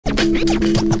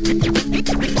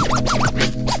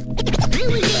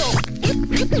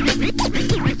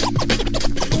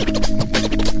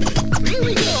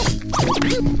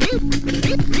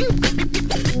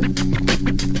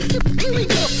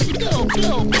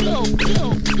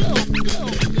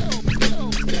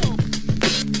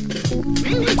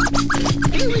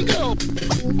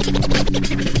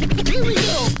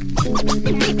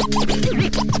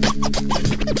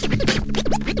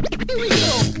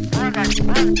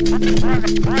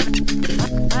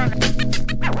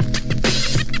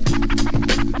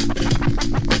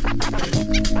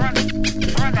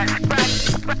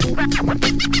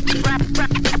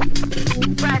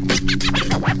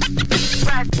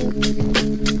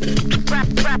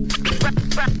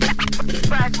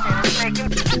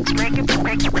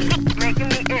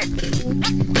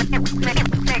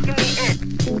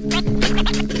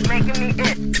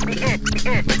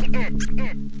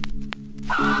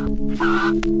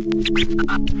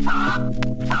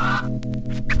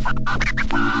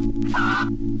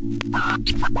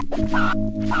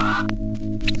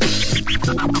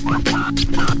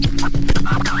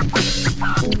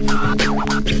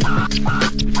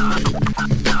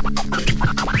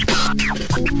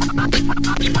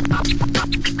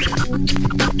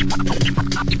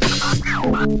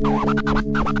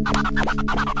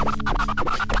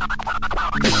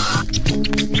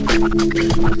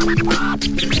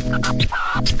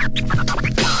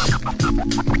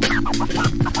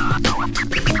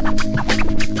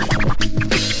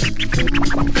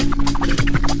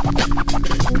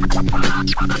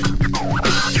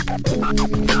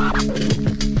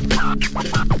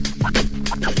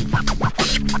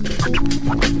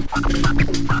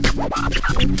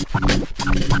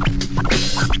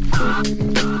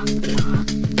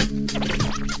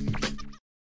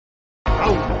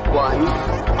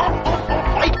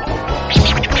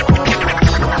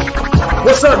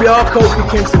What's up, y'all? Kofi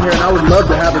Kingston here, and I would love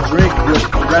to have a drink with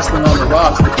Wrestling on the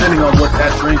Rocks, depending on what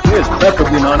that drink is,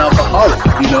 preferably non-alcoholic,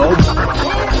 you know?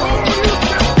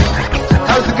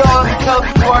 How's it going? The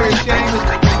Celtic Warriors, James.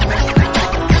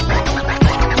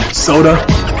 Soda.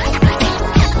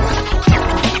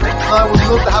 I would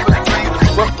love to have a drink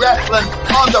with Wrestling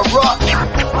on the Rocks.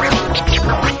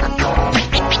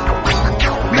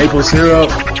 Maple syrup.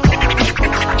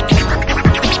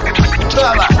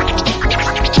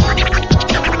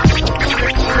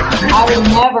 I would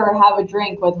never have a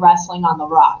drink with Wrestling on the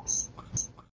Rocks.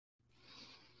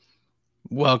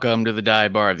 Welcome to the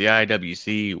dive bar of the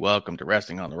IWC. Welcome to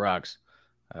Wrestling on the Rocks.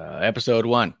 Episode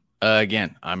 1.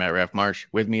 Again, I'm at Ref Marsh.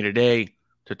 With me today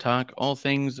to talk all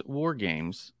things War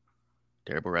Games.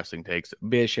 Terrible Wrestling Takes.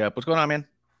 Bishop. What's going on, man?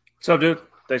 What's up, dude?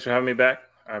 Thanks for having me back.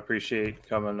 I appreciate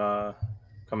coming to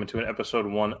an episode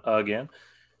 1 again.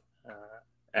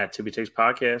 At Tibby Takes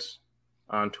Podcast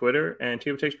on Twitter and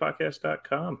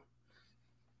TibbyTakesPodcast.com.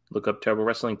 Look up Terrible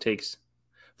Wrestling Takes.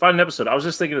 Find an episode. I was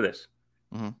just thinking of this.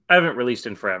 Mm-hmm. I haven't released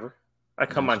in forever. I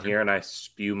come on here and I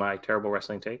spew my Terrible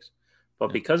Wrestling Takes.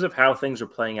 But because of how things are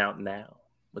playing out now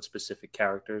with specific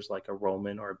characters like a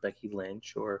Roman or a Becky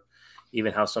Lynch, or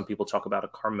even how some people talk about a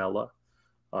Carmella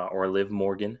or a Liv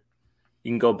Morgan,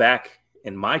 you can go back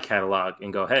in my catalog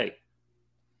and go, hey,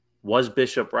 was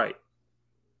Bishop right?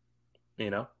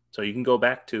 You know? So you can go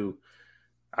back to,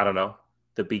 I don't know,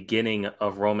 the beginning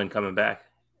of Roman coming back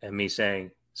and me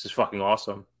saying, this is fucking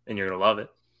awesome and you're going to love it.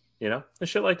 You know? And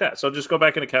shit like that. So just go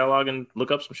back in the catalog and look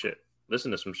up some shit.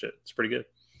 Listen to some shit. It's pretty good.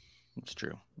 It's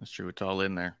true. It's true. It's all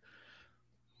in there.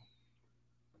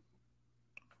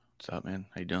 What's up, man?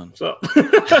 How you doing? What's up?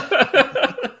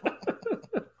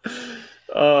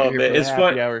 Oh, man. It's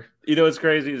fun. Hour. You know what's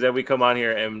crazy is that we come on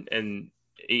here and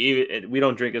we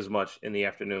don't drink as much in the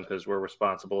afternoon because we're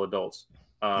responsible adults.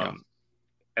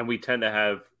 And we tend to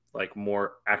have like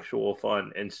more actual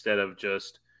fun instead of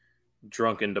just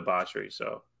drunken debauchery.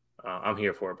 So I'm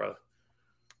here for it, brother.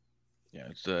 Yeah,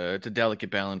 it's a delicate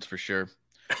balance for sure.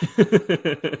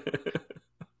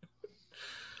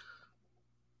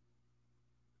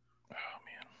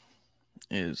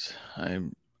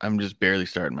 I'm just barely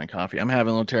starting my coffee. I'm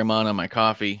having a little Terramana on my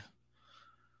coffee.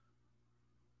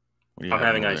 I'm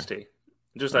having iced tea.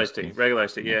 Just iced tea. Regular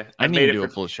iced tea, yeah. I need to do a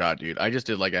full shot, dude. I just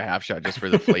did like a half shot just for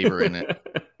the flavor in it.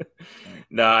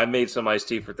 No, I made some iced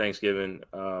tea for Thanksgiving,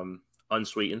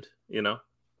 unsweetened, you know,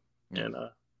 and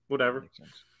whatever.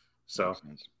 So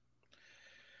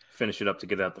finish it up to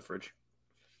get it out the fridge.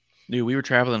 Dude, we were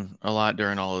traveling a lot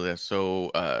during all of this.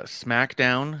 So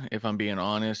SmackDown, if I'm being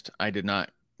honest, I did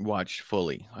not watch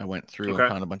fully. I went through and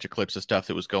found a bunch of clips of stuff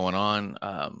that was going on.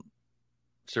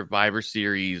 Survivor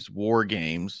Series, War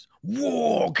Games. We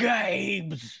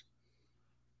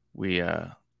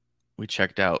we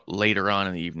checked out later on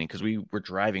in the evening because we were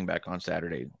driving back on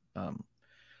Saturday.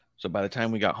 So by the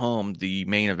time we got home, the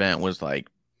main event was like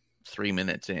 3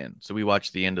 minutes in. So we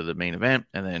watched the end of the main event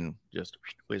and then just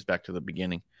whizzed back to the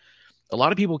beginning. A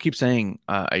lot of people keep saying,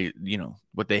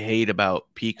 what they hate about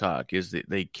Peacock is that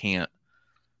they can't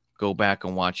go back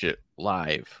and watch it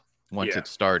live once it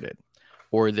started,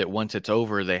 or that once it's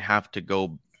over, they have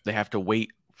to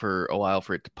wait for a while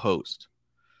for it to post.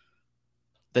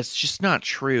 That's just not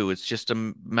true. It's just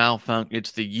a malfunction.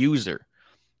 It's the user.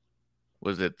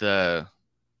 Was it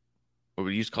what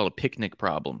we used to call a picnic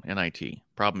problem in IT?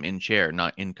 Problem in chair,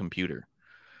 not in computer.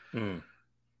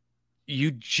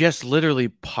 You just literally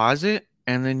pause it,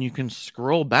 and then you can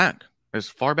scroll back as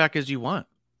far back as you want.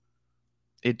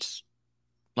 It's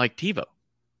like TiVo.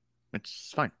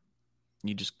 It's fine.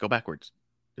 You just go backwards.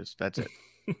 That's it.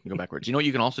 You go backwards. You know what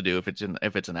you can also do if it's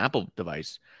an Apple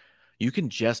device? You can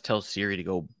just tell Siri to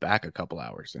go back a couple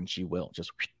hours, and she will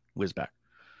just whiz back.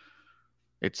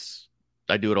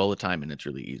 I do it all the time, and it's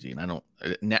really easy. And I don't.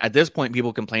 At this point,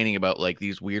 people complaining about like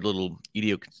these weird little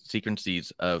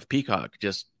idiosyncrasies of Peacock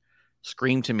just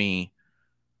scream to me,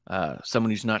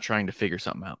 someone who's not trying to figure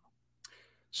something out.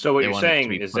 So what you're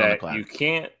saying is that you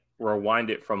can't rewind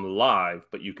it from live,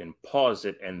 but you can pause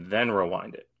it and then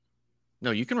rewind it. No,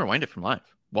 you can rewind it from live.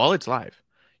 While it's live,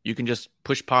 you can just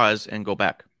push pause and go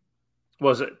back.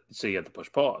 So you have to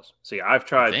push pause. See, I've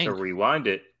tried to rewind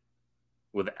it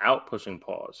without pushing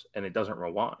pause, and it doesn't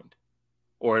rewind,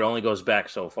 or it only goes back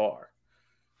so far.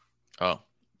 Oh,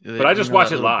 but I just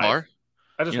watch it live. Bar?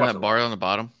 I just watch that bar on the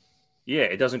bottom. Yeah,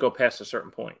 it doesn't go past a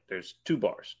certain point. There's 2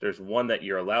 bars. There's one that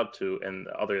you're allowed to, and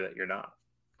the other that you're not.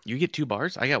 You get 2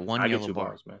 bars? I got one. I get 2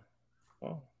 bars, man.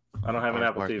 Well, I don't have an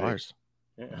Apple TV. Bars.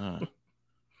 Yeah.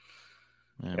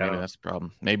 Maybe that's the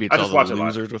problem. Maybe it's all the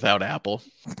losers without Apple,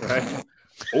 right?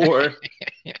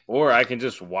 Or I can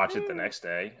just watch it the next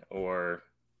day, or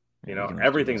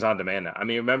everything's on demand now. I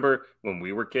mean, remember when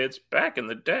we were kids back in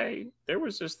the day, there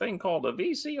was this thing called a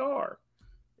VCR.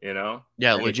 Yeah,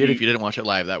 and legit. If you didn't watch it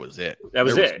live, that was it. That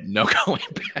was it. No going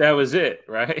back. That was it,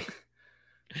 right?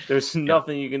 There's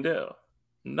nothing you can do.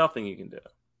 Nothing you can do.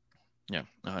 Yeah,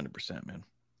 100%, man.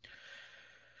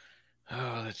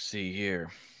 Oh, let's see here.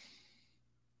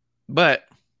 But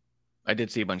I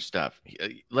did see a bunch of stuff.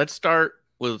 Let's start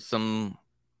with some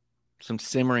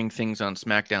simmering things on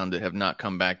SmackDown that have not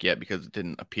come back yet because it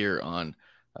didn't appear on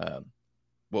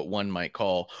what one might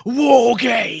call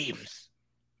WarGames.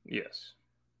 Yes.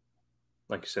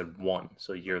 Like you said, 1.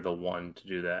 So you're the 1 to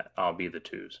do that. I'll be the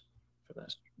 2s for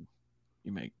that.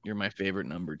 You're my favorite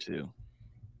number 2.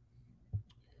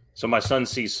 So my son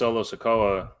sees Solo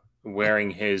Sikoa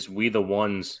wearing his We the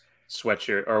Ones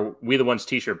sweatshirt, or We the Ones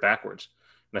t-shirt backwards.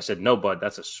 And I said, no, bud,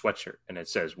 that's a sweatshirt. And it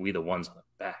says We the Ones on the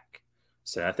back. I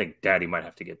said, I think Daddy might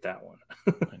have to get that one.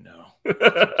 I know.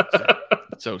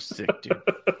 So sick, dude.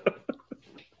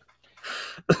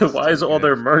 Why is all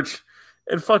their merch?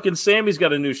 And fucking Sammy's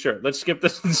got a new shirt. Let's skip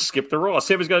this and skip the Raw.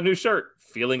 Sammy's got a new shirt.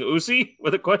 Feeling Uzi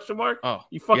with a question mark? Oh,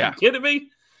 you fucking kidding me?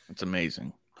 It's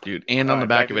amazing, dude. And on the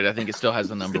back of it, I think it still has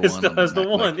the number 1. It still has the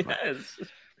 1, yes.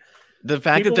 The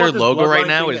fact that their logo right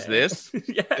now is this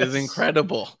is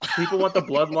incredible. People want the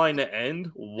bloodline to end.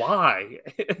 Why?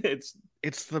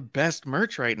 It's the best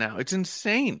merch right now. It's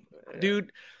insane,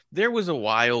 dude. There was a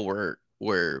while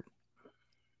where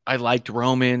I liked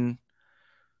Roman.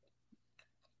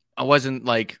 I wasn't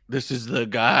like, this is the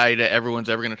guy that everyone's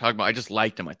ever going to talk about. I just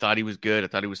liked him. I thought he was good. I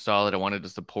thought he was solid. I wanted to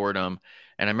support him.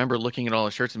 And I remember looking at all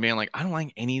the shirts and being like, I don't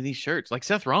like any of these shirts. Like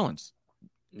Seth Rollins.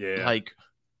 Yeah. Like,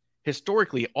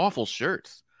 historically awful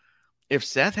shirts. If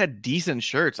Seth had decent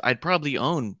shirts, I'd probably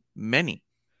own many.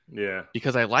 Yeah.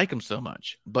 Because I like him so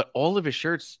much. But all of his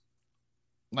shirts,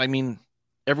 I mean,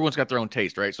 everyone's got their own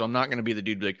taste, right? So I'm not going to be the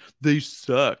dude like, they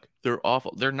suck. They're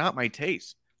awful. They're not my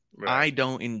taste. Right. I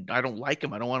don't like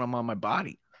them. I don't want them on my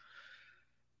body.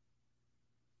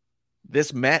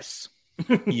 This mess,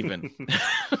 even.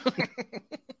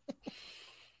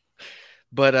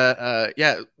 But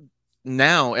yeah.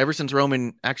 Now, ever since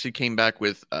Roman actually came back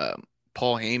with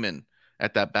Paul Heyman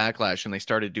at that Backlash, and they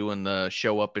started doing the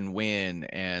show up and win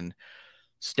and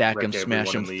stack them,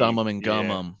 smash them, thumb them, and gum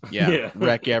them. Yeah.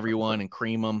 Wreck everyone and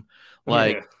cream them.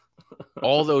 Like,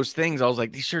 all those things, I was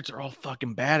like, these shirts are all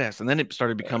fucking badass. And then it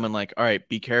started becoming like, all right,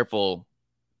 be careful.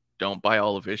 Don't buy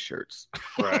all of his shirts.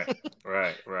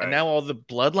 Right. And now all the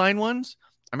Bloodline ones,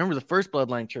 I remember the first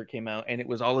Bloodline shirt came out, and it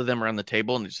was all of them around the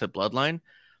table, and it just said Bloodline.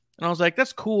 And I was like,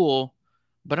 that's cool,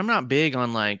 but I'm not big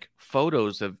on like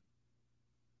photos of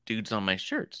dudes on my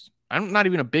shirts. I'm not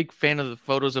even a big fan of the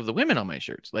photos of the women on my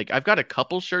shirts. Like, I've got a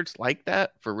couple shirts like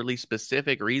that for really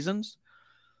specific reasons,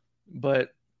 but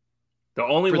The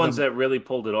only ones that really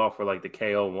pulled it off were like the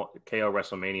KO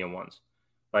WrestleMania ones.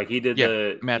 Like he did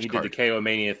the KO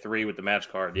Mania 3 with the match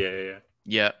card. Yeah.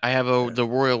 Yeah, I have the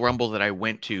Royal Rumble that I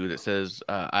went to that says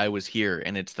I was here,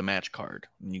 and it's the match card.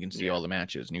 And you can see all the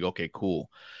matches, and you go, okay, cool.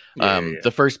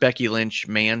 The first Becky Lynch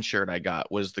man shirt I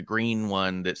got was the green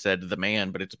one that said the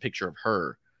man, but it's a picture of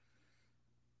her.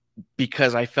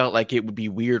 Because I felt like it would be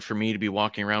weird for me to be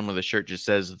walking around with a shirt that just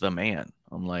says the man.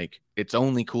 I'm like, it's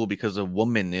only cool because a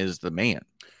woman is the man.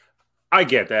 I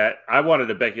get that. I wanted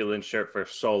a Becky Lynch shirt for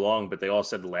so long, but they all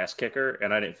said the last kicker,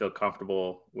 and I didn't feel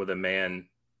comfortable with a man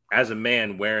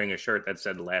wearing a shirt that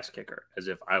said last kicker, as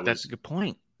if I was. That's a good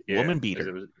point. Woman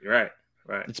beater. Right.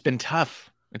 It's been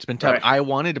tough. Right. I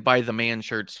wanted to buy the man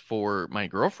shirts for my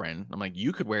girlfriend. I'm like,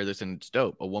 you could wear this and it's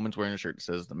dope. A woman's wearing a shirt that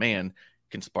says the man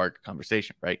can spark a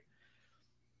conversation, right?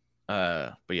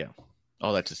 But yeah,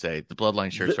 all that to say, the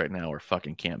Bloodline shirts right now are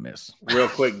fucking can't miss. Real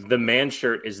quick, the man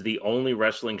shirt is the only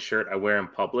wrestling shirt I wear in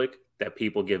public that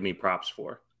people give me props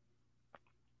for.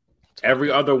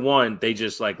 Every other one, they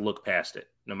just like look past it,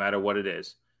 no matter what it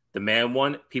is. The man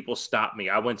one, people stop me.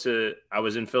 I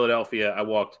was in Philadelphia. I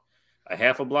walked a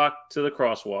half a block to the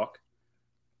crosswalk,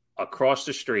 across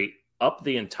the street, up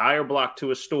the entire block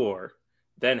to a store,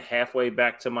 then halfway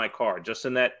back to my car. Just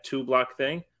in that 2-block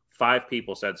thing, 5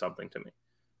 people said something to me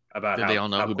about Did they all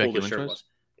know who cool Becky the Lynch shirt was?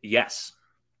 Yes.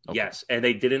 Okay. Yes. And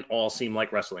they didn't all seem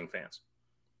like wrestling fans.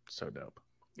 So dope.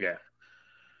 Yeah.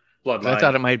 Bloodline. I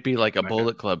thought it might be like a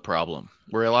Bullet Club problem,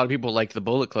 where a lot of people liked the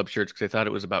Bullet Club shirts because they thought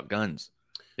it was about guns.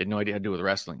 They had no idea how to do with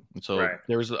wrestling. And so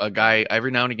there was a guy,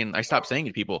 every now and again, I stopped saying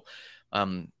to people, I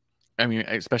mean,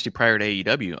 especially prior to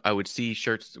AEW, I would see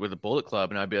shirts with a Bullet Club,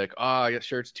 and I'd be like, oh, that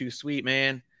shirt's too sweet,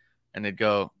 man. And they'd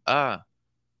go, ah.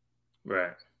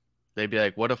 Right. They'd be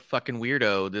like, what a fucking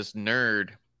weirdo. This nerd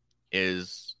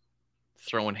is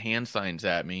throwing hand signs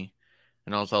at me.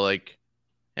 And I was all like,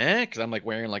 because I'm like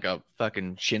wearing like a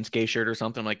fucking Shinsuke shirt or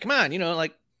something. I'm like, come on,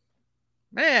 like,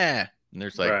 And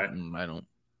there's like, I don't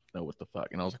know what the fuck.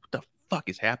 And I was like, what the fuck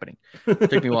is happening? It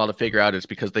took me a while to figure out it's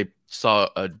because they saw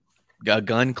a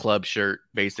gun club shirt,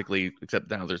 basically,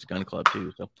 except now there's a gun club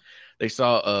too. So they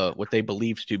saw what they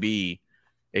believed to be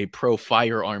a pro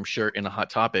firearm shirt in a Hot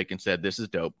Topic and said, this is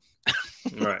dope.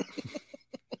 Right.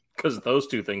 Because those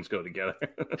two things go together.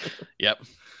 Yep.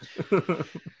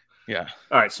 Yeah.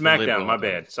 All right. SmackDown. My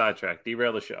bad. Sidetrack.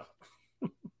 Derail the show.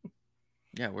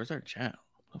 Yeah. Where's our chat?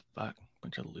 Oh, fuck.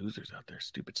 Bunch of losers out there.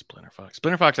 Stupid Splinter Fox.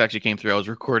 Splinter Fox actually came through. I was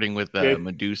recording with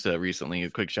Medusa recently.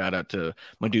 A quick shout out to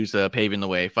Medusa, paving the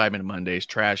way. 5 Minute Mondays,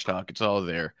 Trash Talk. It's all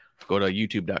there. Go to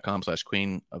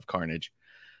youtube.com/Queen of Carnage.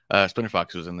 Splinter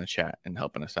Fox was in the chat and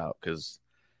helping us out because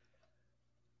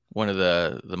one of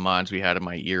the mods we had in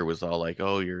my ear was all like,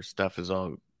 oh, your stuff is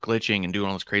all glitching and doing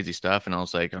all this crazy stuff. And I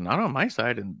was like, I'm not on my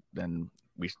side. And then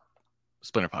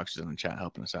Splinter Fox was in the chat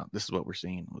helping us out. This is what we're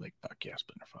seeing. We're like, fuck yeah,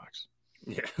 Splinter Fox.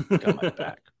 Yeah. Got my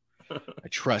back. I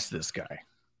trust this guy.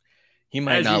 He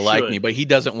might not like me, but he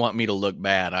doesn't want me to look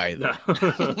bad either.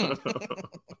 No.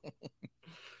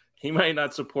 He might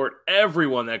not support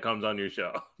everyone that comes on your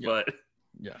show, but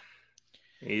yeah,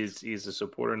 he's a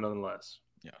supporter nonetheless.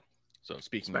 Yeah. So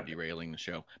speaking of derailing the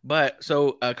show, but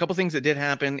so a couple things that did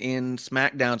happen in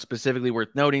SmackDown specifically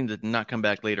worth noting that did not come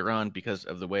back later on because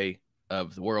of the way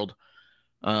of the world.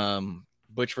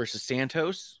 Butch versus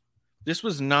Santos. This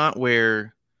was not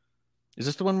where. Is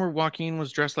this the one where Joaquin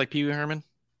was dressed like Pee Wee Herman,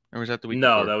 or was that the week?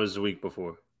 No, before? That was the week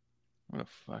before. What a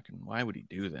fucking! Why would he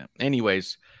do that?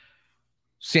 Anyways,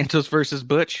 Santos versus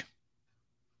Butch.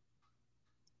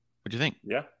 What'd you think?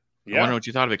 Yeah. I want to know what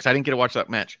you thought of it because I didn't get to watch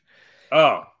that match.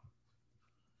 Oh,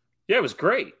 yeah, it was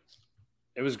great.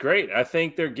 It was great. I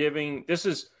think they're giving this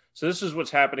is what's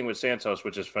happening with Santos,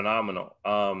 which is phenomenal.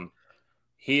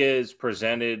 He is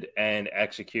presented and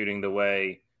executing the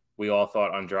way we all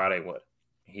thought Andrade would.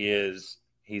 He's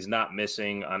not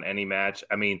missing on any match.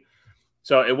 I mean,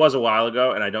 so it was a while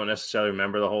ago, and I don't necessarily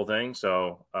remember the whole thing.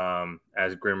 So,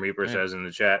 as Grim Reaper says in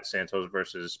the chat, Santos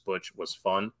versus Butch was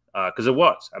fun because it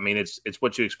was. I mean, it's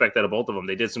what you expect out of both of them.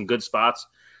 They did some good spots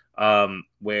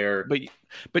where,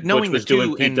 but knowing Butch was the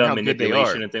doing two and how good they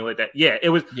are and things like that. Yeah, it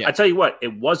was. Yeah. I tell you what,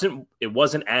 it wasn't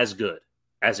as good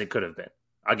as it could have been.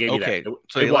 I'll give you that.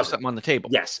 So they left something on the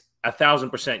table. Yes,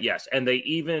 1,000% yes, and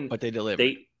but they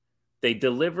delivered. They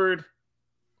delivered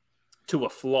to a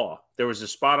flaw. There was a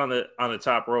spot on the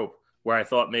top rope where I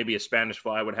thought maybe a Spanish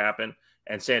Fly would happen,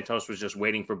 and Santos was just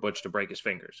waiting for Butch to break his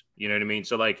fingers. You know what I mean?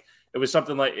 So like it was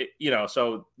something like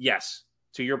So yes,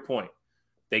 to your point,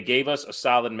 they gave us a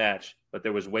solid match, but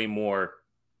there was way more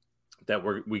that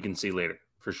we can see later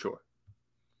for sure.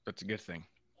 That's a good thing.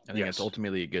 I think that's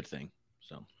ultimately a good thing.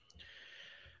 So,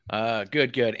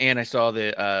 Good. And I saw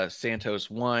that Santos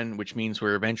won, which means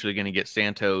we're eventually going to get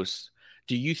Santos.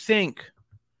 Do you think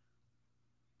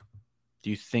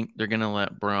they're going to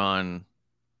let Braun?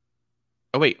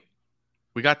 Oh, wait.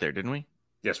 We got there, didn't we?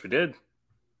 Yes, we did.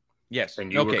 Yes.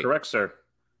 And you were correct, sir.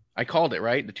 I called it,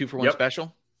 right? The 2-for-1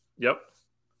 special? Yep.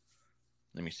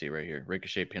 Let me see right here.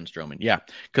 Ricochet pin Strowman. Yeah.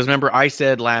 Because remember, I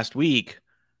said last week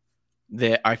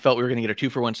that I felt we were going to get a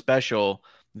 2-for-1 special,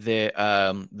 that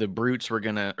the Brutes were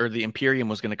going to, or the Imperium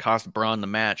was going to cost Braun the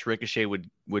match. Ricochet would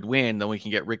win. Then we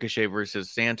can get Ricochet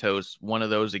versus Santos, one of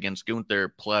those against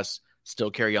Gunther, plus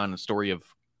still carry on the story of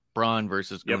Braun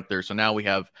versus Gunther. So now we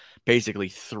have basically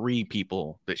 3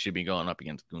 people that should be going up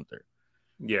against Gunther.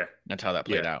 Yeah. That's how that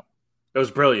played out. It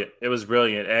was brilliant.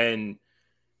 And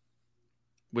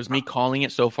was me calling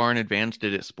it so far in advance,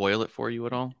 did it spoil it for you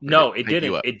at all? No, it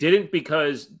didn't. It didn't,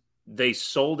 because they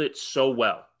sold it so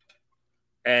well.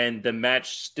 And the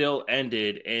match still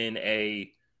ended in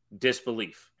a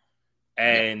disbelief.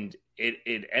 And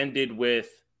it ended with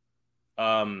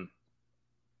a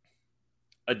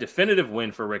definitive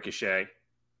win for Ricochet.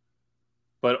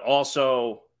 But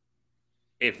also,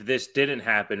 if this didn't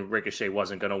happen, Ricochet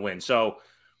wasn't going to win. So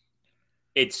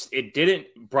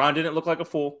Braun didn't look like a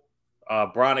fool.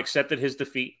 Braun accepted his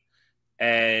defeat,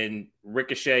 and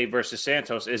Ricochet versus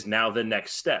Santos is now the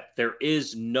next step. There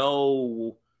is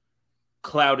no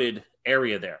clouded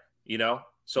area there, you know?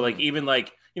 So even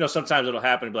sometimes it'll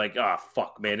happen and be like, oh,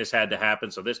 fuck, man, this had to happen.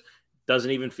 So this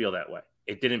doesn't even feel that way.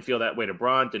 It didn't feel that way to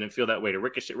Braun, didn't feel that way to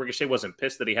Ricochet. Ricochet wasn't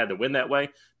pissed that he had to win that way.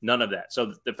 None of that.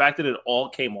 So the fact that it all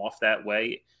came off that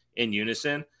way in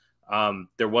unison,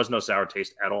 there was no sour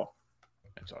taste at all.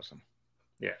 That's awesome.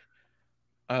 Yeah.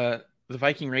 The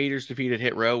Viking Raiders defeated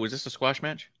Hit Row. Was this a squash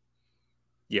match?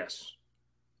 Yes.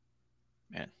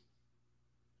 Man.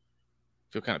 I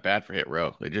feel kind of bad for Hit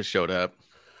Row. They just showed up.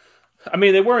 I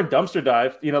mean, they weren't dumpster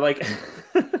dive,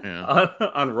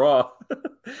 on Raw.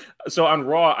 So on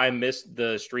Raw, I missed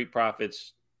the Street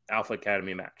Profits Alpha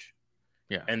Academy match.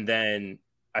 Yeah. And then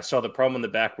I saw the promo in the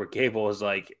back where Gable was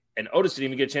like, and Otis didn't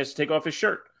even get a chance to take off his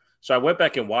shirt. So I went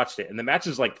back and watched it, and the match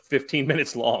is like 15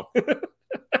 minutes long.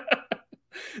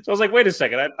 So I was like, wait a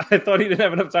second. I thought he didn't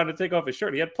have enough time to take off his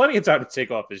shirt. He had plenty of time to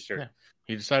take off his shirt. Yeah.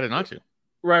 He decided not to.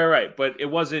 Right. But it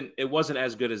wasn't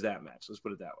as good as that match. Let's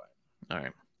put it that way. All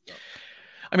right.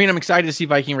 I mean, I'm excited to see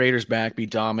Viking Raiders back, be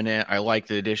dominant. I like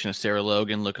the addition of Sarah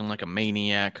Logan looking like a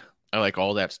maniac. I like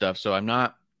all that stuff. So I'm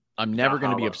never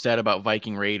going to be upset about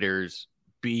Viking Raiders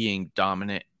being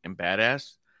dominant and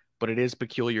badass, but it is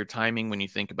peculiar timing when you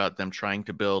think about them trying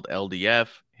to build LDF,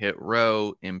 Hit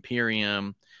Row,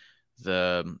 Imperium,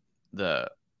 the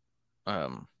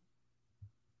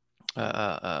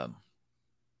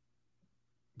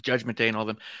Judgment Day and all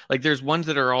them. Like, there's ones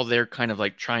that are all there kind of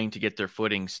like trying to get their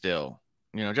footing still.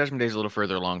 Judgment Day is a little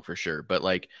further along for sure, but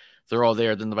like they're all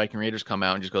there. Then the Viking Raiders come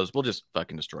out and just goes, we'll just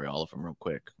fucking destroy all of them real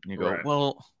quick. And you go,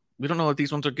 well, we don't know if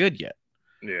these ones are good yet.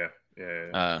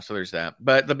 Yeah. So there's that.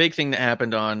 But the big thing that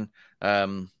happened on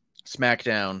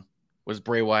SmackDown was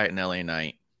Bray Wyatt and LA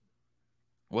Knight.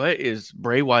 What is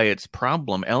Bray Wyatt's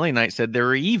problem? LA Knight said they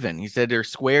were even. He said they're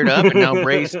squared up, and now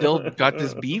Bray still got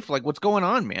this beef. Like, what's going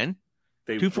on, man?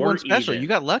 They 2-for-1 special. You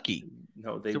got lucky.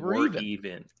 No, they were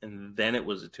even, and then it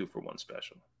was a 2-for-1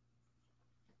 special.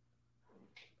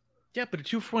 Yeah, but a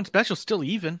 2-for-1 special still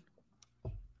even.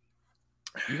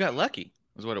 You got lucky,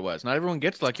 is what it was. Not everyone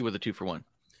gets lucky with a 2-for-1.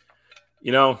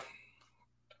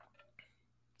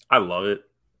 I love it.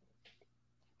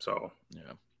 So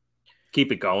yeah,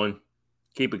 keep it going.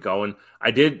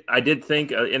 I did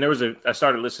think, and I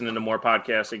started listening to more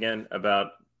podcasts again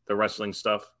about the wrestling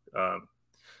stuff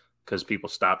because people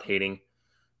stopped hating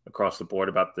across the board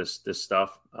about this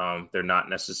stuff. They're not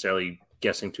necessarily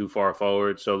guessing too far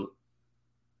forward. So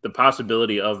the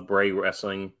possibility of Bray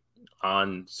wrestling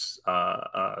on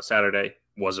Saturday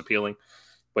was appealing,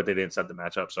 but they didn't set the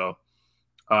match up. So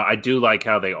I do like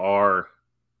how they are.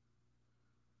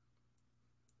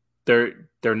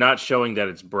 They're not showing that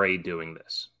it's Bray doing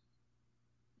this.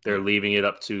 They're leaving it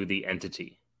up to the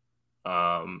entity,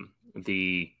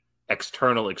 the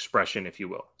external expression, if you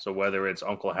will. So whether it's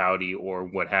Uncle Howdy or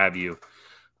what have you,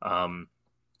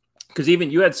 because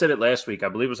even you had said it last week, I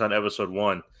believe it was on episode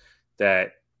 1,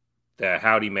 that the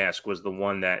Howdy mask was the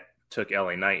one that took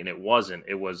LA Knight, and it wasn't.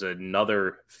 It was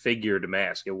another figured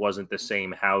mask. It wasn't the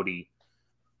same Howdy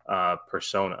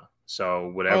persona. So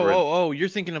whatever. Oh, you're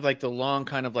thinking of like the long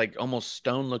kind of like almost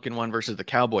stone looking one versus the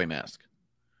cowboy mask.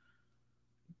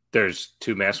 There's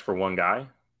 2 masks for one guy?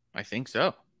 I think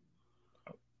so.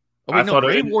 Oh, wait, no,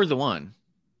 Bray wore the one.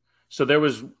 So there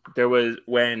was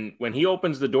when he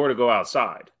opens the door to go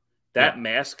outside, That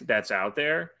mask that's out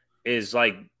there is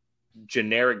like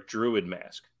generic druid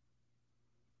mask.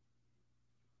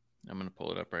 I'm going to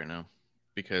pull it up right now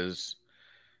because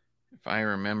if I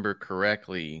remember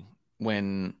correctly,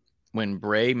 when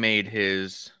Bray made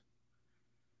his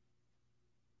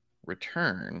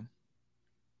return,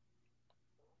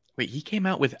 wait, he came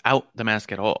out without the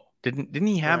mask at all. Didn't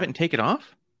he have it and take it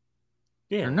off?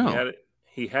 Yeah, or no.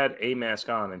 He had a mask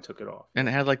on and took it off. And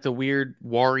it had like the weird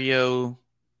Wario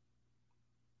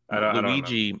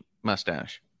Luigi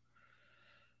mustache.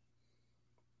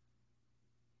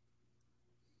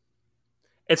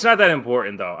 It's not that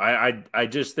important, though. I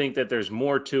just think that there's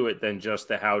more to it than just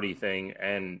the howdy thing,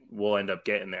 and we'll end up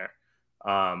getting there.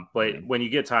 But when you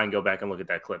get time, go back and look at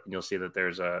that clip, and you'll see that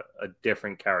there's a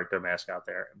different character mask out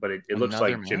there. But it looks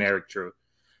like mask? generic druid.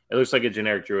 It looks like a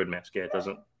generic druid mask. Yeah, it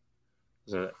doesn't.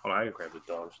 Hold on, I can grab the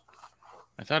dogs.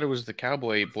 I thought it was the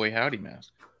cowboy boy howdy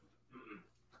mask.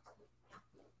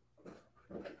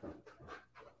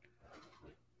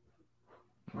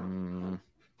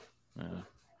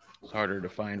 It's harder to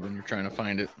find when you're trying to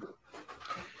find it.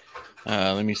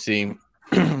 Let me see.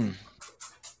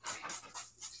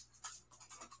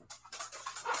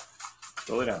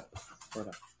 Slow it down.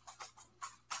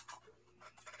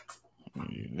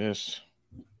 Do this.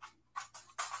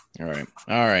 All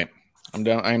right. I'm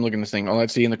done. I'm looking at this thing. Oh,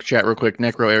 let's see in the chat real quick.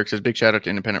 Necro Eric says, big shout out to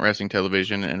Independent Wrestling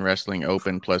Television and Wrestling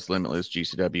Open plus Limitless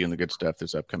GCW and the good stuff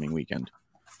this upcoming weekend.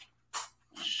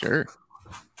 Sure.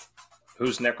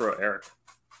 Who's Necro Eric?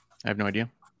 I have no idea.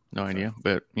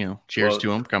 But, cheers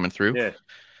to him coming through. Yeah.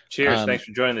 Cheers. Thanks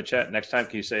for joining the chat. Next time,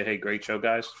 can you say, hey, great show,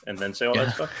 guys? And then say all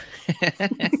that stuff?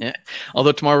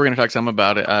 Although tomorrow we're going to talk some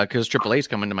about it because AAA is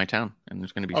coming to my town and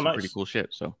there's going to be some pretty cool shit.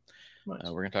 So we're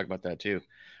going to talk about that too.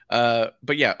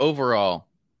 But yeah, overall,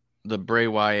 the Bray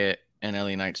Wyatt and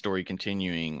LA Knight story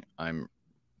continuing, I'm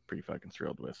pretty fucking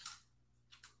thrilled with.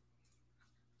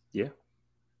 Yeah.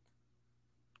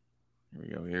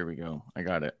 Here we go. I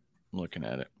got it. I'm looking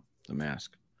at it. The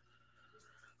mask.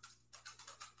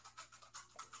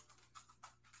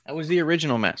 That was the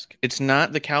original mask. It's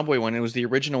not the cowboy one. It was the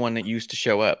original one that used to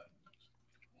show up.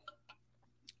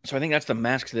 So I think that's the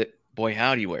mask that Boy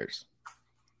Howdy wears,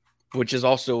 which is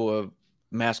also a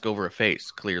mask over a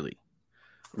face, clearly.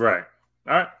 Right.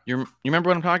 All right. You remember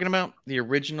what I'm talking about? The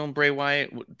original Bray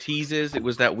Wyatt teases. It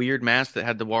was that weird mask that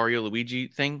had the Wario Luigi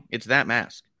thing. It's that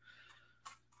mask.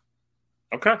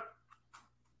 Okay.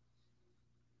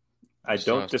 I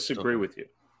don't disagree with you.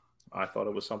 I thought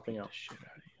it was something else. Shit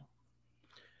out of you.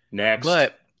 Next.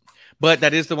 But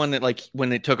that is the one that, like,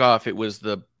 when it took off, it was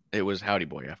Howdy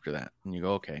Boy after that. And you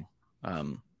go, okay.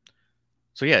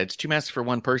 So yeah, it's two masks for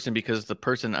one person because the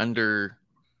person under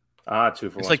 2 for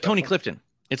 1. It's like Tony Clifton.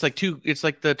 It's like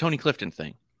the Tony Clifton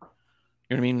thing. You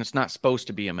know what I mean? It's not supposed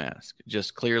to be a mask.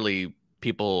 Just clearly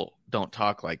people don't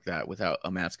talk like that without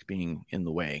a mask being in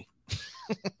the way.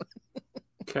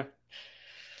 Okay.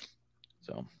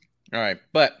 So, all right.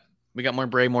 But we got more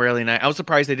Bray, more LA Knight. I was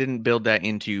surprised they didn't build that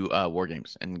into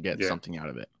WarGames and get something out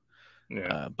of it.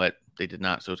 Yeah. But they did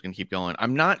not, so it's going to keep going.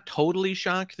 I'm not totally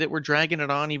shocked that we're dragging it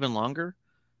on even longer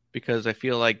because I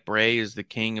feel like Bray is the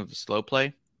king of the slow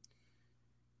play.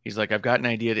 He's like, I've got an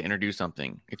idea to introduce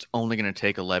something. It's only going to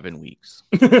take 11 weeks.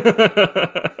 And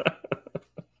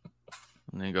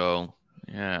they go,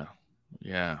 yeah,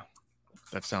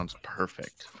 that sounds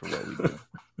perfect for what we do.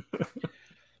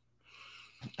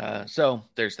 So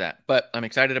there's that. But I'm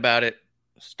excited about it.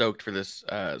 Stoked for this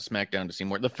SmackDown to see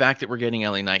more. The fact that we're getting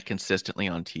LA Knight consistently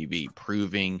on TV,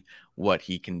 proving what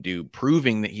he can do,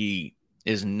 proving that he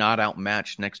is not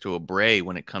outmatched next to a Bray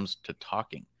when it comes to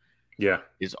talking. Yeah.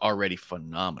 Is already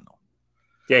phenomenal.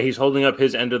 Yeah, he's holding up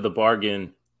his end of the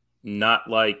bargain, not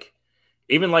like,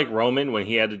 even like Roman when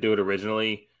he had to do it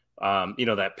originally,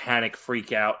 that panic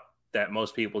freak out that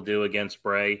most people do against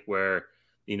Bray where,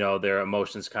 their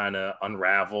emotions kind of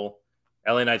unravel.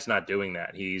 LA Knight's not doing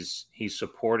that. He's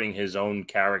supporting his own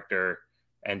character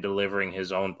and delivering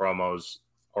his own promos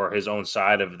or his own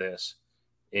side of this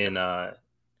in a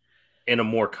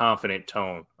more confident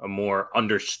tone, a more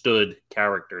understood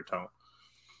character tone.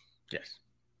 Yes.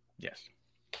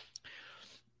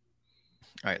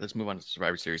 All right, let's move on to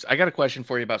Survivor Series. I got a question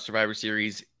for you about Survivor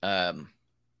Series.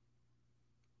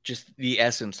 Just the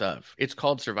essence of it's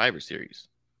called Survivor Series,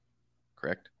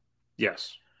 correct?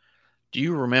 Yes. Do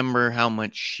you remember how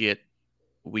much shit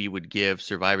we would give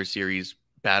Survivor Series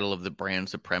Battle of the Brand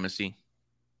Supremacy?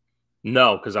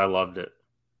 No, because I loved it.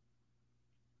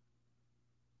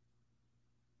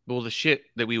 Well, the shit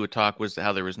that we would talk was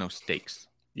how there was no stakes.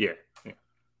 Yeah.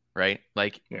 Right?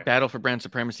 Battle for Brand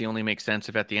Supremacy only makes sense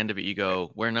if at the end of it you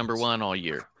go, we're number one all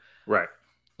year. Right.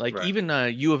 Like Right. even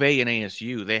U of A and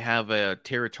ASU, they have a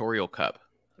territorial cup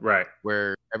Right.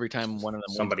 where every time one of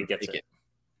them Somebody wins, they gets take it.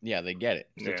 Yeah, they get it.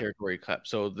 It's the Yeah. territory cup.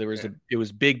 So there was Yeah. it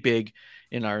was big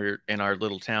in our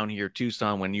little town here,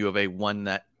 Tucson, when U of A won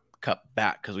that cup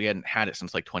back because we hadn't had it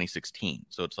since like 2016.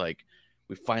 So it's like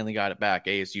we finally got it back.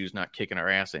 ASU's not kicking our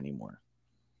ass anymore.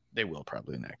 They will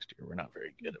probably next year. We're not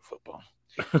very good at football.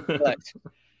 But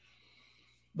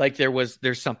like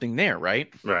there's something there,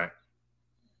 right? Right.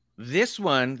 This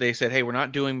one, they said, hey, we're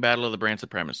not doing Battle of the Brand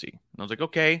Supremacy. And I was like,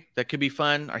 okay, that could be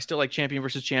fun. I still like champion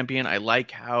versus champion. I like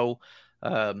how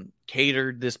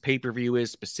catered this pay-per-view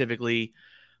is specifically,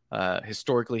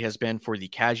 historically has been for the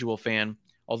casual fan.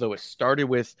 Although it started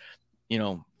with,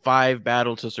 5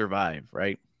 battle to survive,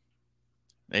 right?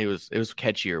 It was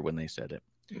catchier when they said it.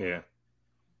 Yeah.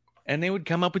 And they would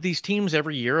come up with these teams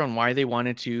every year on why they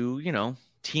wanted to,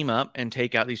 team up and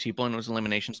take out these people, and it was an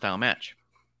elimination style match.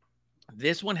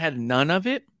 This one had none of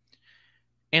it.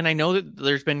 And I know that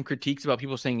there's been critiques about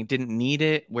people saying it didn't need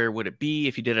it. Where would it be?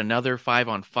 If you did another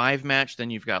 5-on-5 match, then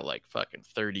you've got like fucking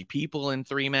 30 people in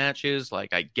 3 matches.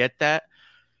 Like, I get that.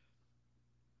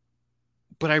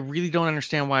 But I really don't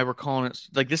understand why we're calling it.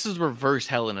 Like, this is reverse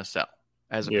Hell in a Cell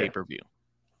as a pay-per-view.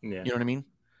 Yeah. You know what I mean?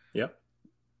 Yep.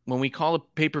 When we call a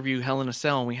pay-per-view Hell in a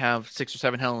Cell and we have 6 or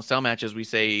 7 Hell in a Cell matches, we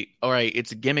say, all right,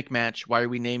 it's a gimmick match. Why are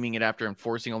we naming it after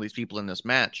enforcing all these people in this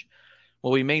match?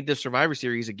 Well, we made this Survivor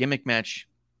Series a gimmick match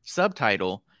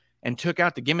subtitle and took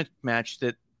out the gimmick match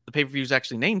that the pay-per-view is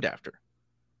actually named after.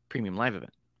 Premium live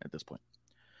event at this point.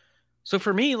 So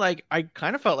for me, like, I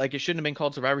kind of felt like it shouldn't have been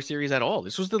called Survivor Series at all.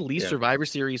 This was the least Survivor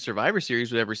Series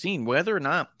we've ever seen. Whether or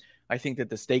not I think that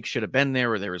the stakes should have been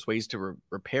there or there was ways to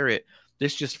repair it,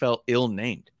 this just felt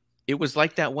ill-named. It was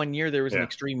like that one year there was an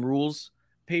Extreme Rules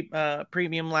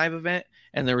premium live event,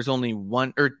 and there was only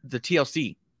one, or the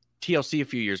TLC a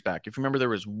few years back. If you remember, there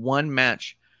was one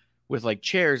match with like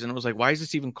chairs, and it was like, why is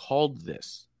this even called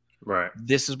this? Right.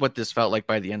 This is what this felt like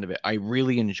by the end of it. I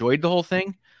really enjoyed the whole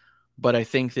thing, but I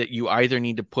think that you either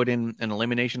need to put in an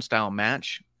elimination style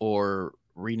match or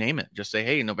rename it. Just say,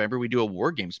 hey, in November we do a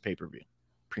War Games pay-per-view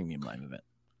premium live event.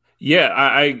 Yeah,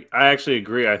 I actually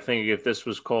agree. I think if this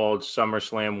was called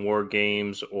SummerSlam War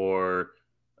Games or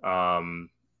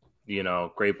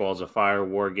Great Balls of Fire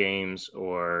War Games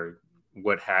or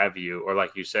what have you, or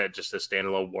like you said, just a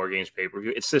standalone War Games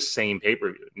pay-per-view, it's the same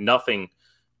pay-per-view. Nothing,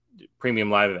 premium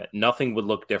live event, nothing would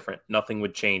look different. Nothing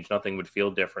would change. Nothing would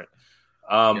feel different.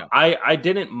 I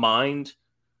didn't mind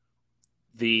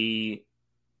the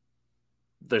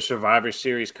Survivor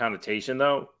Series connotation,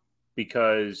 though,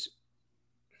 because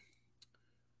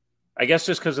I guess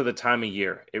just because of the time of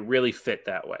year, it really fit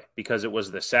that way because it was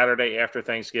the Saturday after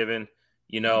Thanksgiving.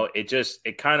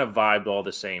 It kind of vibed all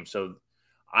the same. So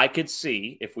I could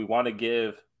see, if we want to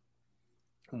give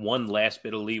one last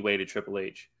bit of leeway to Triple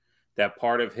H, that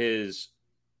part of his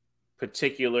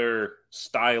particular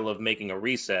style of making a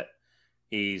reset,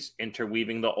 he's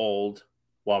interweaving the old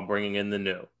while bringing in the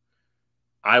new.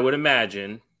 I would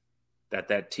imagine that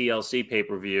TLC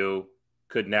pay-per-view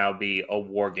could now be a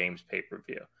War Games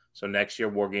pay-per-view. So next year,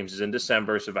 War Games is in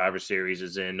December, Survivor Series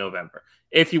is in November.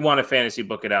 If you want to fantasy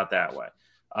book it out that way.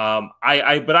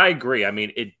 But I agree. I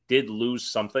mean, it did lose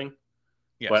something,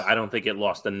 but I don't think it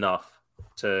lost enough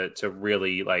to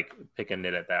really like pick a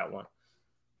nit at that one.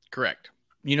 Correct.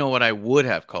 You know what I would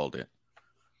have called it?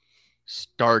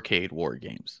 Starrcade War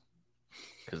Games.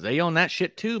 Because they own that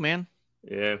shit too, man.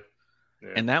 Yeah.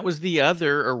 And that was the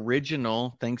other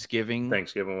original Thanksgiving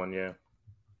one,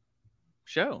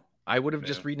 show. I would have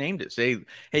just renamed it. Say,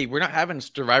 hey, we're not having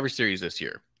Survivor Series this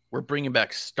year. We're bringing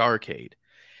back Starrcade.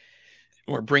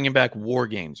 We're bringing back War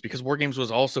Games because War Games was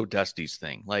also Dusty's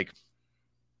thing. Like,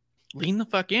 lean the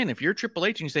fuck in. If you're Triple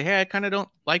H and you say, hey, I kind of don't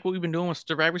like what we've been doing with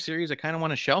Survivor Series, I kind of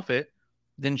want to shelf it,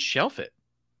 then shelf it.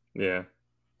 Yeah.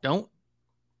 Don't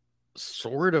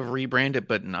sort of rebrand it,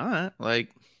 but not. Like,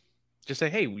 just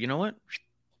say, hey, you know what?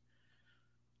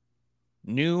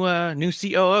 New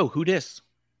COO, who dis?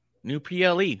 New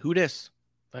PLE, who dis?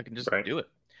 If I can just do it.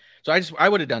 So I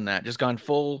would have done that. Just gone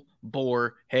full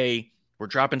bore. Hey, we're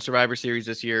dropping Survivor Series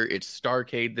this year. It's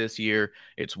Starrcade this year.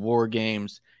 It's War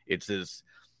Games. It's this.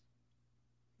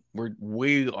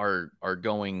 We are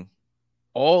going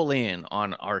all in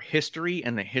on our history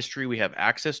and the history we have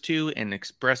access to and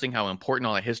expressing how important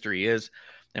all that history is.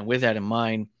 And with that in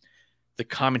mind, the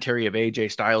commentary of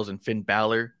AJ Styles and Finn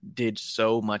Balor did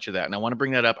so much of that. And I want to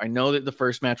bring that up. I know that the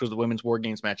first match was the Women's War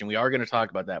Games match, and we are going to talk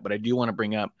about that, but I do want to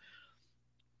bring up,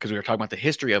 because we were talking about the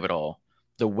history of it all,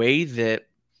 the way that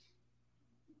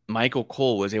Michael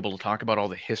Cole was able to talk about all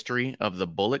the history of the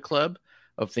Bullet Club,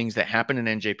 of things that happened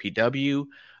in NJPW,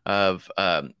 of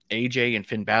AJ and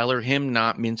Finn Balor, him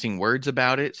not mincing words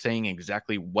about it, saying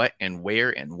exactly what and where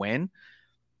and when,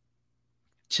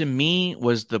 to me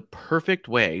was the perfect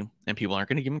way, and people aren't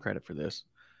going to give him credit for this,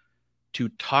 to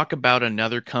talk about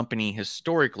another company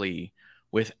historically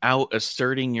without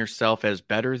asserting yourself as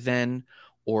better than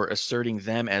or asserting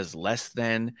them as less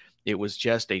than. It was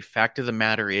just a fact of the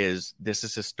matter is this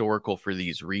is historical for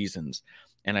these reasons.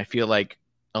 And I feel like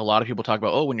a lot of people talk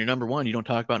about, oh, when you're number one, you don't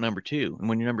talk about number two. And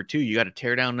when you're number two, you got to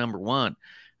tear down number one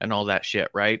and all that shit,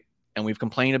 right? And we've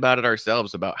complained about it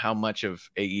ourselves, about how much of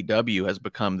AEW has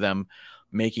become them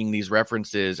making these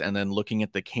references and then looking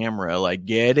at the camera like,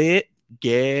 get it?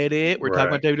 We're talking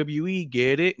about WWE,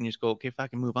 get it? And you just go, okay, if I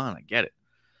can move on, I get it.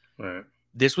 Right.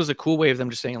 This was a cool way of them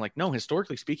just saying like, no,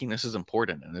 historically speaking, this is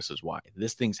important. And this is why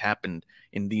this thing's happened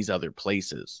in these other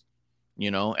places,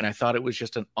 you know? And I thought it was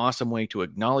just an awesome way to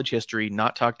acknowledge history,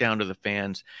 not talk down to the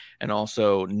fans, and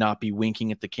also not be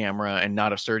winking at the camera and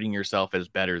not asserting yourself as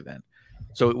better than.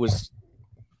 So it was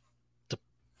the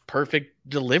perfect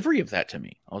delivery of that to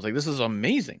me. I was like, this is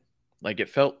amazing. Like, it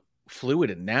felt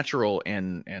fluid and natural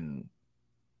and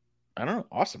I don't know,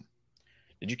 awesome.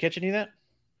 Did you catch any of that?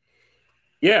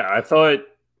 Yeah, I thought.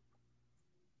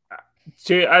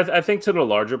 See, I think to the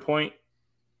larger point,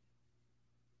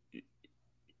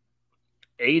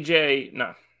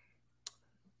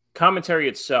 commentary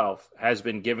itself has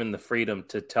been given the freedom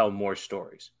to tell more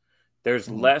stories. There's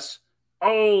less,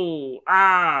 what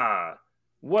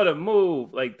a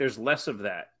move. Like, there's less of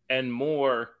that and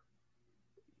more,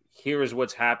 here is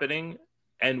what's happening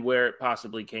and where it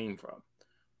possibly came from.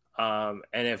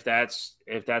 And if that's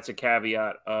a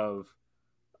caveat of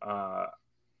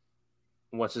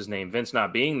what's his name, Vince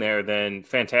not being there, then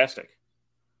fantastic.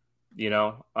 You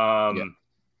know?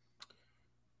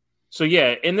 So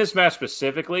yeah, in this match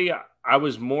specifically, I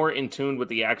was more in tune with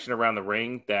the action around the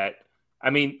ring that, I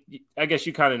mean, I guess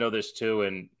you kind of know this too,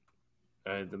 and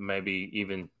maybe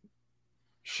even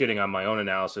shitting on my own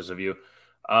analysis of you,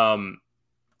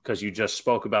 because you just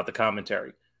spoke about the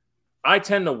commentary. I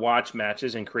tend to watch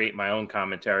matches and create my own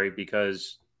commentary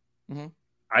because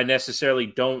I necessarily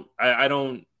don't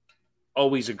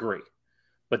always agree.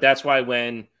 But that's why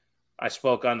when I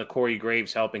spoke on the Corey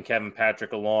Graves helping Kevin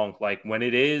Patrick along, like, when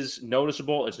it is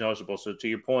noticeable, it's noticeable. So to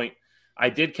your point,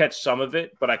 I did catch some of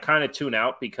it, but I kind of tune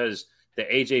out because the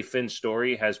AJ Finn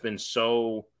story has been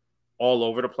so all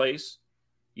over the place.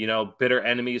 You know, bitter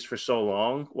enemies for so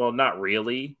long. Well, not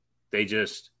really. They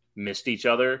just missed each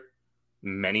other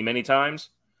many, many times.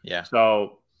 Yeah.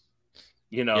 So,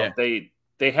 you know, they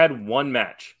had one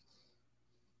match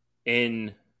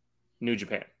in New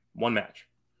Japan, one match,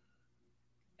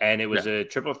 and it was a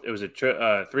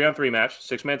 3-on-3 match,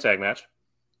 6-man tag match.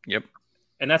 Yep.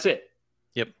 And that's it.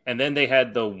 Yep. And then they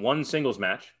had the one singles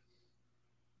match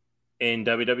in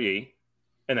WWE,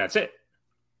 and that's it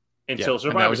until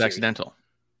Survivor and that was Series. accidental.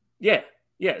 Yeah.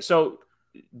 Yeah. So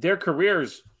their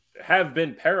careers have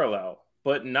been parallel,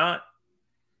 but not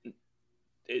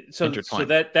so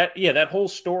that whole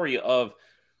story of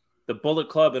the Bullet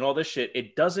Club and all this shit,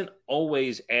 it doesn't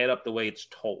always add up the way it's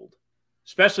told,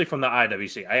 especially from the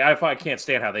IWC. I can't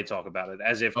stand how they talk about it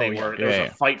as if there was a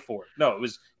fight for it. No, it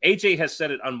was, AJ has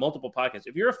said it on multiple podcasts.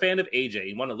 If you're a fan of AJ,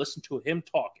 you want to listen to him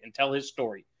talk and tell his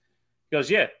story. He goes,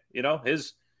 yeah, you know,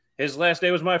 his last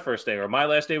day was my first day, or my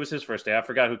last day was his first day. I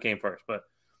forgot who came first, but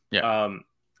it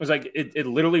was like, it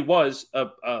literally was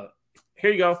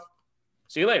here you go.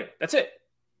 See you later. That's it.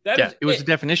 It was the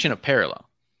definition of parallel.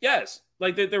 Yes.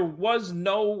 Like, there was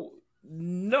no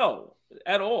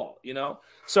at all, you know?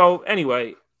 So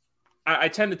anyway, I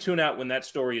tend to tune out when that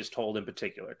story is told in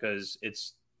particular, because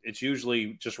it's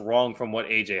usually just wrong from what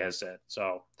AJ has said.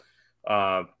 So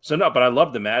no, but I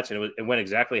loved the match, and it went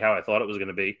exactly how I thought it was going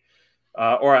to be.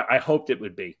 Or I hoped it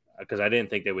would be, because I didn't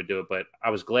think they would do it, but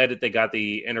I was glad that they got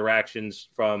the interactions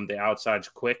from the outsides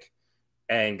quick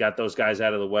and got those guys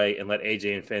out of the way and let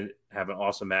AJ and Finn have an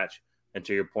awesome match. And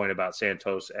to your point about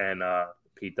Santos and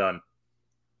Pete Dunne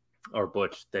or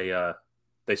Butch, they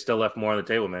still left more on the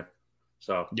table, man.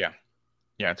 So yeah,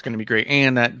 it's going to be great,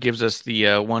 and that gives us the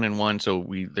 1-1. So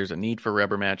there's a need for a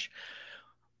rubber match,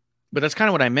 but that's kind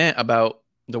of what I meant about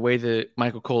the way that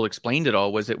Michael Cole explained it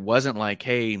all. Was it wasn't like,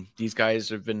 hey, these guys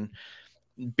have been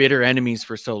bitter enemies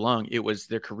for so long. It was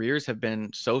their careers have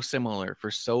been so similar for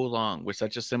so long with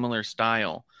such a similar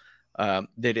style.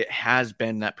 That it has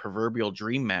been that proverbial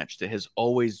dream match that has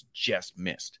always just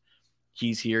missed.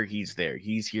 He's here, he's there.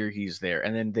 He's here, he's there.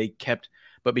 And then they kept,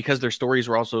 but because their stories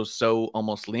were also so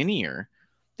almost linear,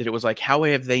 that it was like, how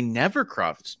have they never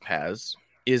crossed paths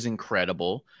is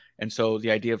incredible. And so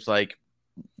the idea of like,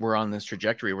 we're on this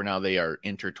trajectory where now they are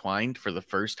intertwined for the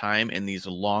first time in these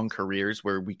long careers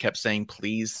where we kept saying,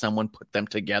 please, someone put them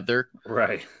together.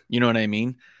 Right. You know what I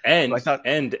mean? And so I thought,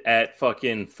 and at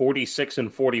fucking 46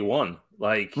 and 41.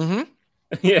 Like,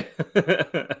 yeah.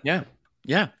 Yeah.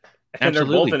 Yeah. And they're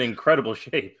Absolutely. both in incredible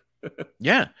shape.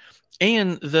 Yeah.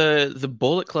 And the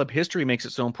Bullet Club history makes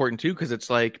it so important too, because it's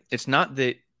like, it's not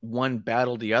that one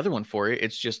battled the other one for it.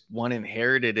 It's just one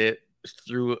inherited it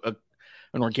through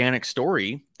an organic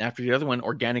story after the other one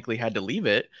organically had to leave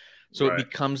it. So Right. it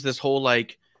becomes this whole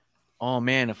like, oh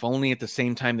man, if only at the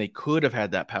same time they could have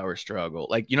had that power struggle.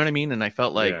 Like, you know what I mean? And I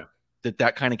felt like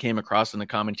that kind of came across in the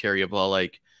commentary of, well,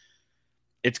 like,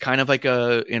 it's kind of like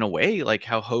in a way, like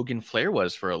how Hogan Flair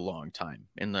was for a long time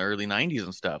in the early 90s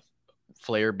and stuff.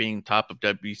 Flair being top of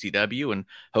WCW and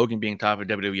Hogan being top of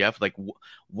WWF. Like,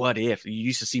 what if? You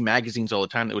used to see magazines all the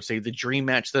time that would say the dream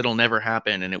match that'll never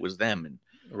happen, and it was them. And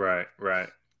Right.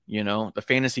 you know, the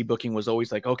fantasy booking was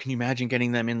always like, oh, can you imagine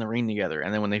getting them in the ring together?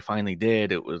 And then when they finally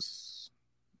did, it was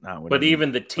but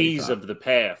even the tease of the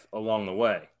path along the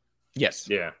way. Yes.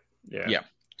 Yeah.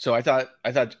 So I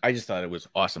just thought it was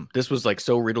awesome. This was like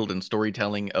so riddled in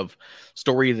storytelling of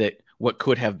story that what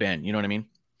could have been, you know what I mean?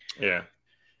 Yeah.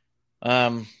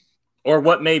 Or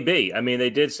what may be. I mean, they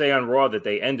did say on Raw that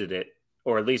they ended it,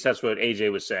 or at least that's what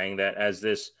AJ was saying, that as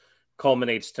this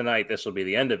culminates tonight, this will be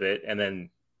the end of it. And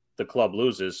then the club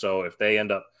loses. So if they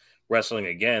end up wrestling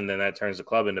again, then that turns the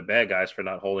club into bad guys for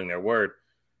not holding their word.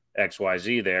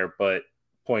 XYZ there. But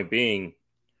point being,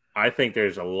 I think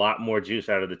there's a lot more juice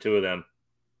out of the two of them.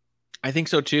 I think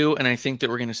so too, and I think that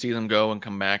we're going to see them go and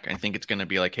come back. I think it's going to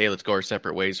be like, hey, let's go our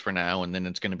separate ways for now, and then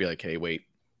it's going to be like, hey, wait,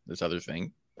 this other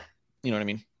thing. You know what I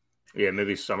mean? Yeah,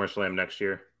 maybe SummerSlam next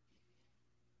year.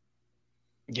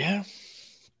 Yeah.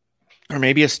 Or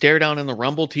maybe a stare down in the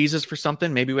Rumble teases for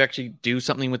something. Maybe we actually do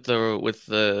something with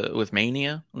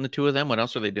Mania and the two of them. What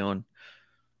else are they doing?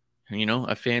 You know,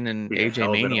 a Finn and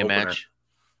AJ Mania match.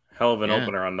 Hell of an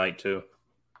opener on night 2.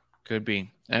 Could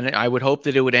be. And I would hope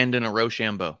that it would end in a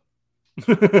Rochambeau.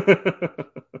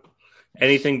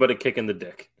 Anything but a kick in the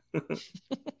dick.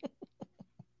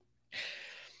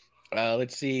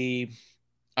 Let's see.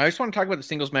 I just want to talk about the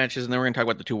singles matches, and then we're going to talk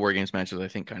about the 2 War Games matches, I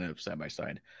think, kind of side by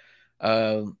side.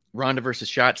 Ronda versus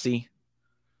Shotzi.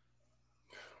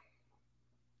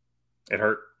 It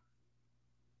hurt.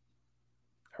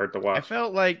 Hurt to watch. I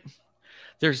felt like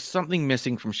there's something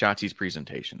missing from Shotzi's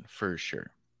presentation, for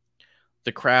sure.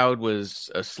 The crowd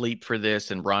was asleep for this,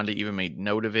 and Ronda even made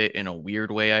note of it in a weird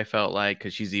way, I felt like,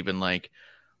 because she's even like,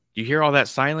 do you hear all that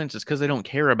silence? It's because they don't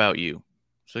care about you.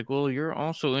 It's like, well, you're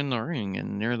also in the ring,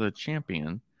 and they're the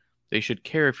champion. They should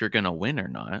care if you're going to win or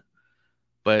not.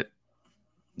 But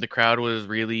the crowd was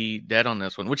really dead on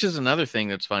this one, which is another thing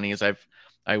that's funny is I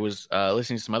was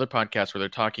listening to some other podcasts where they're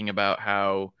talking about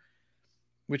how,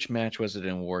 which match was it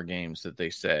in War Games that they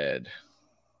said?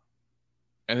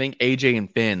 I think AJ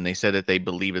and Finn, they said that they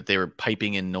believe that they were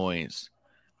piping in noise.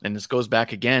 And this goes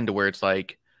back again to where it's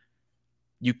like,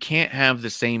 you can't have the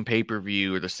same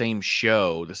pay-per-view or the same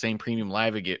show, the same premium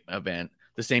live event,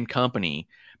 the same company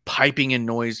piping in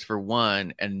noise for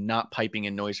one and not piping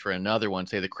in noise for another one.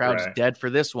 Say the crowd's dead for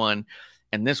this one,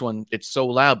 and this one, it's so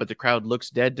loud, but the crowd looks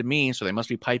dead to me, so they must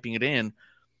be piping it in.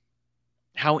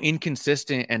 How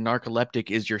inconsistent and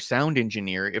narcoleptic is your sound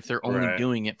engineer if they're only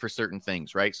doing it for certain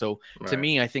things, right? So to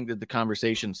me, I think that the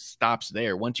conversation stops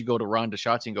there. Once you go to Ronda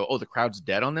Shotzi and go, oh, the crowd's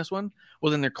dead on this one,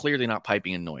 well, then they're clearly not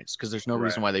piping in noise because there's no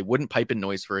reason why they wouldn't pipe in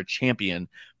noise for a champion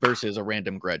versus a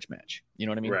random grudge match. You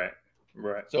know what I mean?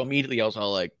 Right. So immediately I was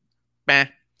all like, bah.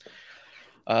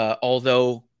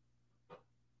 Although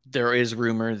there is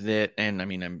rumor that, and I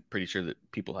mean, I'm pretty sure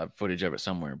that people have footage of it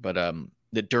somewhere, but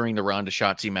that during the Ronda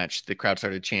Shotzi match, the crowd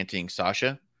started chanting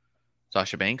Sasha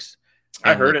Banks.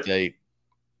 I heard it.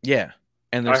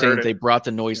 And they're saying that they brought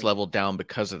the noise level down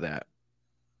because of that.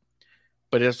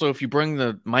 But so if you bring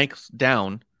the mics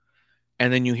down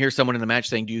and then you hear someone in the match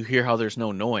saying, do you hear how there's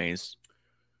no noise?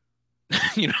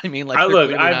 You know what I mean? Like,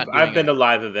 I've been to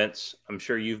live events. I'm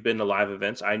sure you've been to live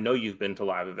events. I know you've been to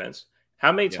live events.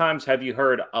 How many times have you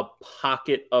heard a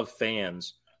pocket of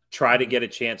fans try to get a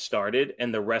chant started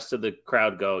and the rest of the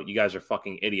crowd go, you guys are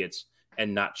fucking idiots,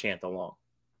 and not chant along?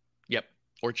 Yep.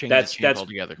 Or change the chant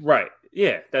altogether. Right.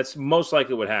 Yeah. That's most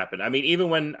likely what happened. I mean, even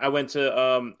when I went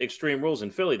to Extreme Rules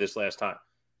in Philly this last time,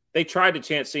 they tried to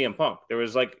chant CM Punk. There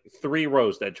was like 3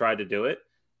 rows that tried to do it.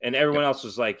 And everyone else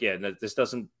was like, yeah, no, this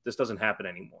doesn't happen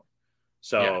anymore.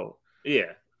 So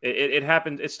it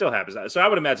happened. It still happens. So I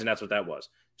would imagine that's what that was.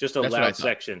 Just a loud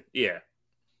section. Yeah.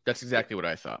 That's exactly what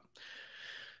I thought.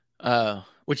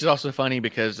 Which is also funny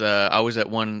because I was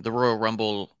at the Royal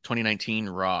Rumble 2019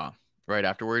 Raw, right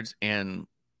afterwards, and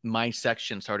my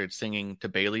section started singing to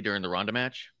Bayley during the Ronda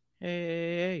match.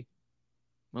 Hey,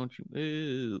 won't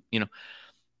you?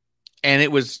 And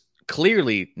it was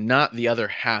clearly not the other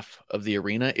half of the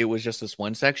arena. It was just this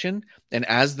one section. And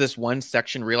as this one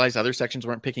section realized other sections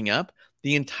weren't picking up,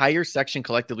 the entire section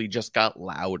collectively just got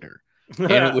louder.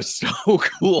 And it was so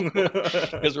cool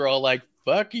because we're all like,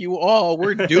 fuck you all,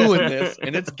 we're doing this,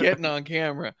 and it's getting on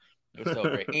camera. It was so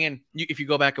great. And if you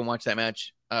go back and watch that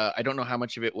match, I don't know how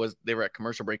much of it was they were at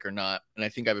commercial break or not, and I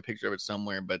think I have a picture of it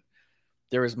somewhere, but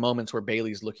there was moments where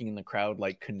Bayley's looking in the crowd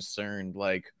like concerned,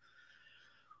 like,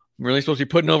 I'm really supposed to be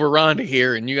putting over Ronda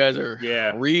here, and you guys are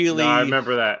really... No, I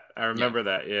remember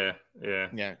that.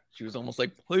 Yeah. She was almost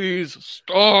like, please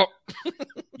stop.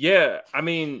 Yeah, I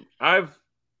mean, I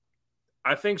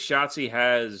think Shotzi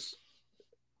has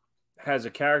a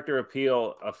character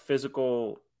appeal, a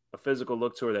physical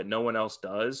look to her that no one else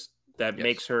does, that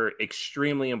makes her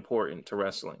extremely important to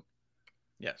wrestling.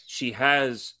 Yes. She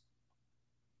has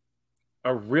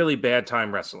a really bad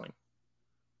time wrestling.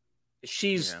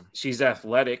 She's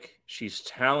athletic, she's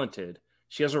talented.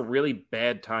 She has a really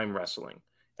bad time wrestling.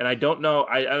 And I don't know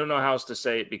how else to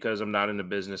say it because I'm not in the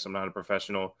business, I'm not a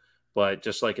professional, but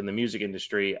just like in the music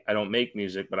industry, I don't make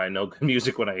music, but I know good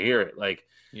music when I hear it. Like,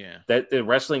 that the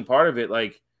wrestling part of it,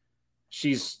 like,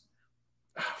 she's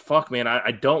fuck, man.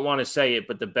 I don't want to say it,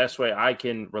 but the best way I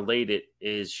can relate it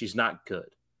is she's not good.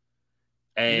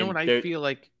 And you know what I feel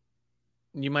like?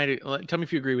 You might tell me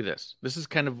if you agree with this. This is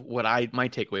kind of what my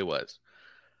takeaway was.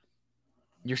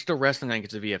 You're still wrestling like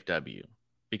it's a VFW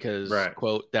because,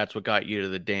 quote, that's what got you to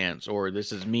the dance, or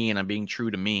this is me and I'm being true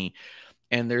to me.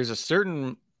 And there's a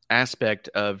certain aspect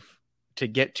of, to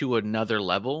get to another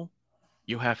level,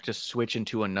 you have to switch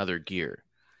into another gear.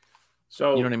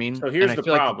 So, you know what I mean? So here's the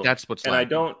problem. Like that's what's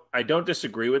lacking. I don't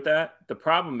disagree with that. The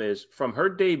problem is, from her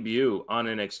debut on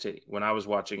NXT, when I was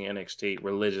watching NXT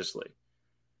religiously,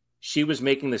 she was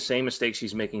making the same mistakes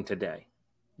she's making today.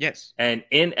 Yes. And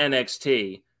in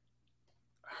NXT,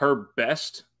 her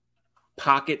best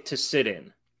pocket to sit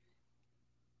in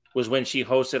was when she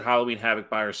hosted Halloween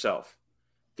Havoc by herself.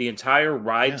 The entire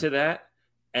ride to that,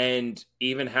 and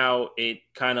even how it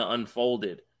kind of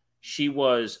unfolded, she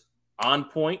was on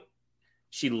point.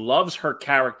 She loves her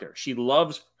character. She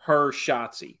loves her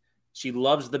Shotzi. She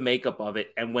loves the makeup of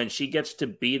it. And when she gets to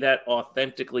be that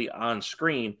authentically on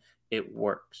screen, it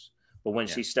works. But when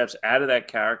she steps out of that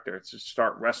character to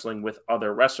start wrestling with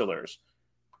other wrestlers,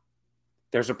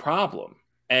 there's a problem.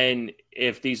 And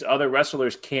if these other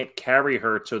wrestlers can't carry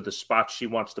her to the spot she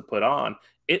wants to put on,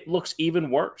 it looks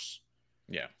even worse.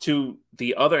 Yeah. To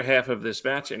the other half of this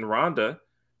match in Ronda,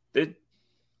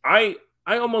 I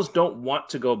almost don't want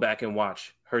to go back and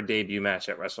watch her debut match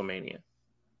at WrestleMania,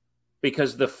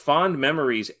 because the fond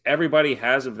memories everybody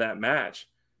has of that match,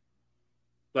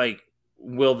 like,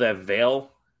 will that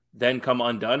veil then come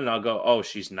undone and I'll go, oh,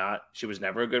 she was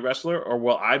never a good wrestler? Or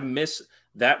will I miss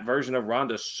that version of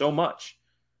Ronda so much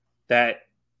that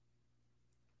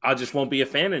I just won't be a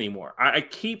fan anymore? I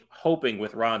keep hoping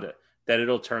with Ronda that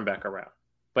it'll turn back around.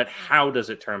 But how does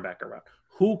it turn back around?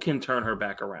 Who can turn her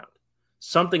back around?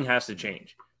 Something has to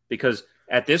change, because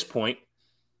at this point,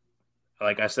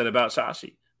 like I said about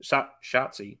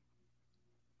Shotzi,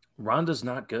 Ronda's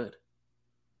not good.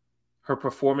 Her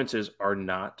performances are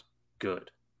not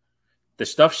good. The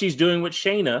stuff she's doing with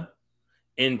Shayna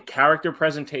in character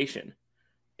presentation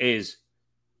is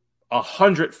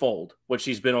 100-fold what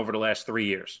she's been over the last 3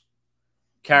 years.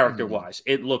 Character-wise,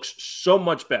 it looks so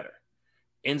much better.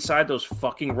 Inside those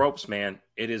fucking ropes, man,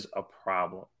 it is a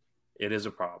problem. It is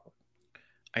a problem.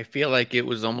 I feel like it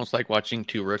was almost like watching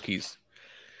two rookies.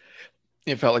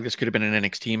 It felt like this could have been an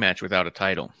NXT match without a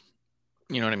title.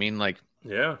 You know what I mean? Like,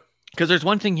 yeah. Because there's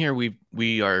one thing here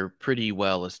we are pretty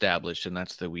well established, and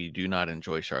that's that we do not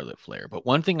enjoy Charlotte Flair. But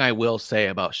one thing I will say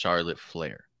about Charlotte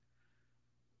Flair,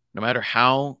 no matter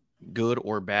how good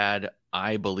or bad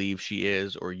I believe she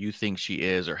is, or you think she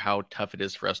is, or how tough it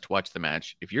is for us to watch the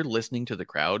match, if you're listening to the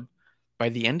crowd, by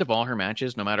the end of all her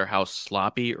matches, no matter how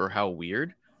sloppy or how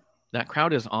weird, that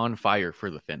crowd is on fire for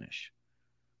the finish.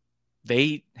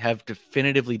 They have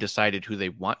definitively decided who they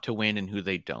want to win and who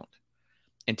they don't.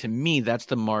 And to me, that's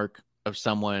the mark of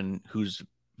someone who's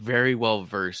very well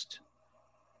versed.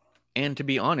 And to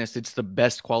be honest, it's the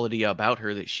best quality about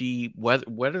her that she,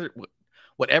 whatever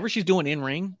she's doing in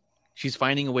ring, she's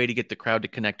finding a way to get the crowd to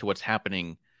connect to what's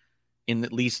happening in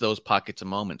at least those pockets of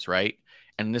moments, right?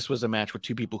 And this was a match with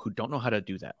two people who don't know how to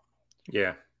do that.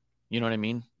 Yeah. You know what I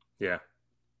mean? Yeah.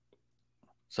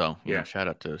 So, yeah, shout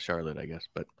out to Charlotte, I guess.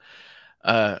 But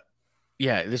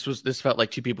yeah, this felt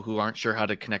like two people who aren't sure how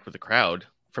to connect with the crowd,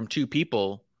 from two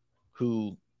people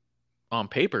who on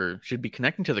paper should be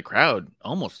connecting to the crowd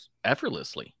almost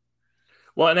effortlessly.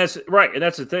 Well, and that's right. And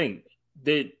that's the thing.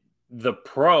 The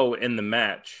pro in the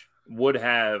match would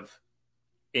have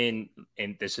and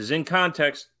this is in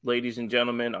context, ladies and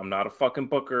gentlemen, I'm not a fucking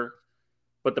booker,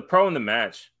 but the pro in the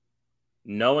match,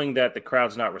 knowing that the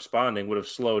crowd's not responding, would have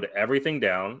slowed everything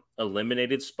down,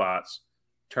 eliminated spots,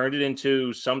 turned it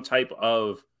into some type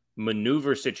of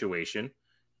maneuver situation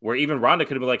where even Ronda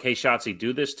could have been like, hey, Shotzi,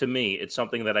 do this to me. It's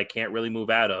something that I can't really move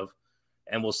out of,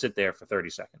 and we'll sit there for 30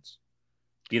 seconds.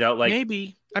 Like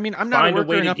maybe. I mean, I'm not a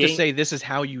worker enough to say this is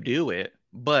how you do it,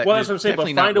 but well, that's what I'm saying.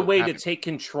 But find a way to take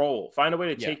control. Find a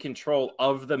way to take control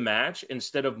of the match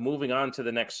instead of moving on to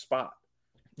the next spot.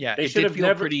 Yeah, they should have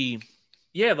never pretty.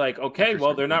 Yeah, like okay,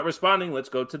 well, they're not responding. Let's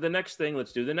go to the next thing.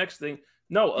 Let's do the next thing.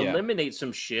 No, eliminate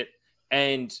some shit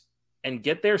and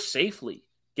get there safely.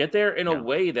 Get there in a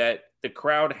way that the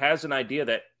crowd has an idea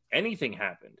that anything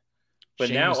happened. But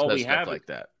Sheamus now all we have like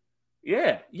that.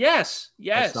 Yeah. Yes.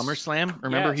 At SummerSlam,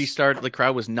 remember he started. The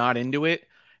crowd was not into it,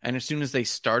 and as soon as they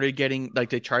started getting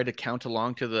they tried to count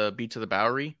along to the beat to the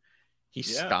Bowery, he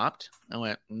stopped. I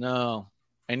went no,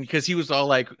 and because he was all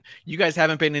like, "You guys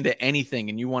haven't been into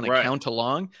anything, and you want to count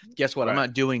along? Guess what? I'm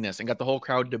not doing this." And got the whole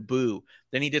crowd to boo.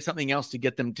 Then he did something else to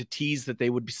get them to tease that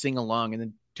they would sing along, and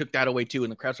then took that away too.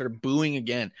 And the crowd started booing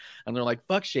again, and they're like,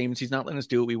 "Fuck Sheamus, he's not letting us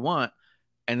do what we want."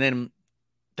 And then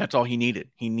that's all he needed.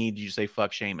 He needed you to say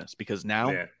fuck Sheamus because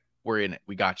now we're in it.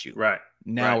 We got you. Right.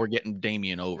 Now we're getting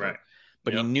Damian over. Right.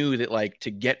 But he knew that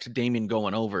to get to Damian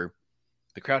going over,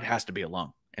 the crowd has to be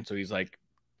along. And so he's like,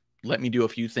 let me do a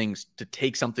few things to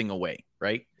take something away.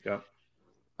 Right. Yeah.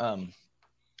 I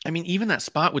mean, even that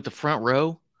spot with the front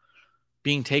row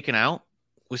being taken out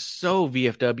was so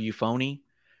VFW phony.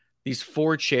 These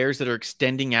 4 chairs that are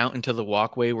extending out into the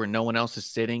walkway where no one else is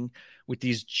sitting with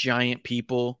these giant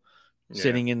people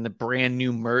sitting in the brand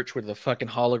new merch with the fucking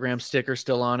hologram sticker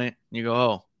still on it. And you go,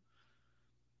 oh.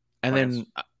 And then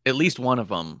at least one of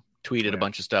them tweeted a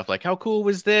bunch of stuff like, how cool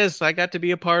was this? I got to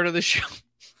be a part of the show.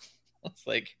 It's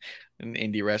like an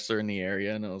indie wrestler in the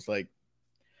area. And I was like,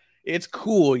 it's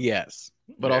cool, yes.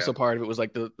 But also part of it was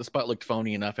like the spot looked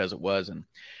phony enough as it was. And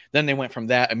then they went from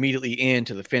that immediately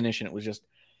into the finish. And it was just,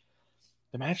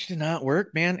 the match did not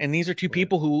work, man. And these are 2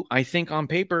 people who I think on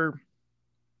paper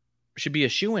should be a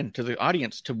shoo-in to the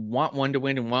audience to want one to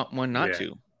win and want one not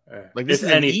to. Like this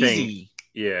is easy.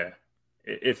 Yeah.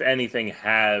 If anything,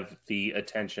 have the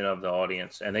attention of the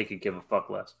audience, and they could give a fuck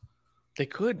less. They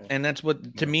could, and that's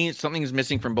what to me something is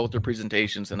missing from both their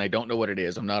presentations, and I don't know what it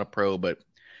is. I'm not a pro, but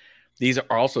these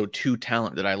are also 2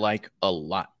 talent that I like a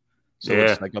lot. So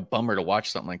it's like a bummer to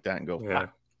watch something like that and go,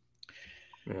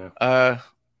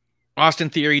 Austin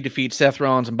Theory defeats Seth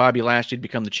Rollins and Bobby Lashley to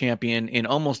become the champion in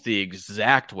almost the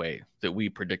exact way that we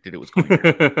predicted it was going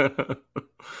to.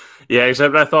 Yeah,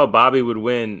 except I thought Bobby would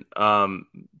win.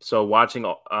 So watching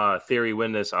Theory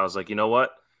win this, I was like, you know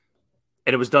what?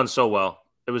 And it was done so well.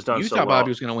 It was done so well. You thought Bobby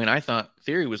was going to win. I thought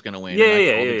Theory was going to win. Yeah,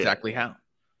 exactly how.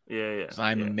 Yeah.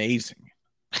 I'm amazing.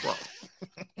 Well,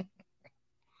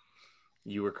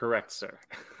 you were correct, sir.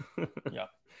 Yeah.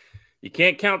 You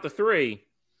can't count the 3.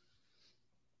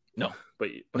 No, but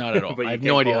not at all. I have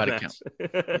no idea how to count.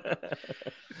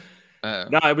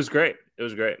 No, it was great. It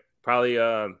was great. Probably,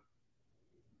 I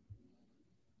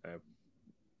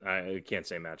can't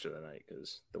say match of the night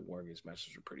because the WarGames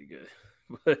matches were pretty good,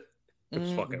 but it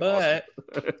was fucking awesome.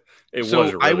 It was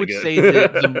really I would good. say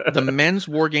that the men's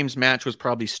WarGames match was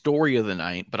probably story of the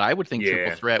night, but I would think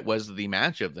Triple Threat was the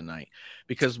match of the night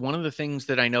because one of the things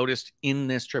that I noticed in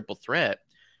this Triple Threat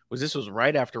was this was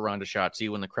right after Ronda Shotzi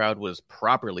when the crowd was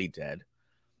properly dead.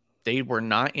 They were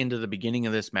not into the beginning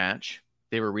of this match.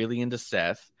 They were really into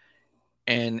Seth.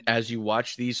 And as you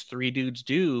watch these 3 dudes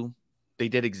do, they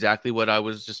did exactly what I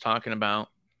was just talking about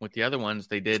with the other ones.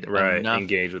 They did enough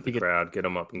engage with the crowd, get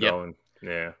them up and going.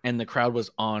 Yeah. And the crowd was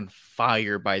on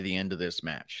fire by the end of this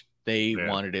match. They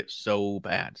wanted it so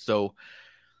bad. So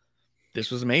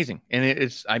this was amazing. And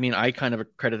it's, I mean, I kind of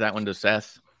credit that one to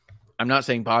Seth. I'm not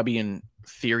saying Bobby and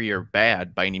Theory are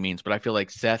bad by any means, but I feel like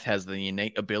Seth has the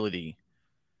innate ability,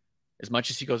 as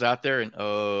much as he goes out there and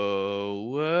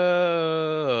whoa,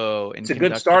 and it's a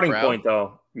good starting point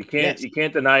though. You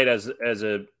can't deny it as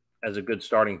a good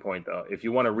starting point though. If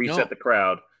you want to reset the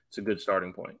crowd, it's a good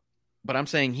starting point. But I'm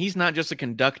saying he's not just a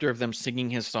conductor of them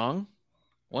singing his song.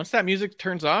 Once that music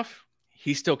turns off,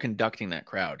 he's still conducting that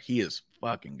crowd. He is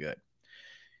fucking good.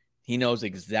 He knows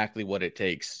exactly what it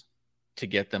takes to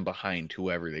get them behind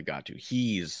whoever they've got to.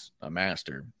 He's a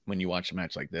master when you watch a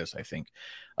match like this, I think.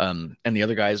 And the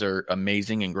other guys are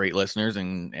amazing and great listeners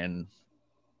and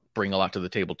bring a lot to the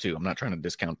table too. I'm not trying to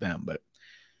discount them, but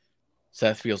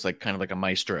Seth feels like kind of like a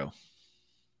maestro.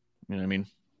 You know what I mean?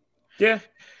 Yeah.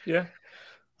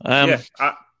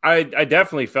 I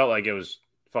definitely felt like it was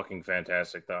fucking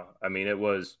fantastic, though. I mean, it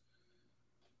was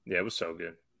so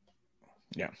good.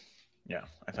 Yeah,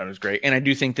 I thought it was great. And I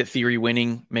do think that Theory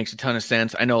winning makes a ton of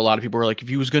sense. I know a lot of people were like, if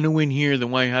he was going to win here,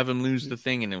 then why have him lose the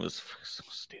thing? And it was so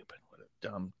stupid. What a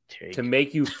dumb take. To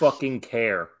make you fucking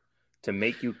care. To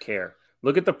make you care.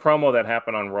 Look at the promo that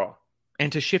happened on Raw.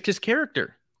 And to shift his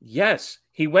character. Yes.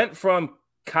 He went from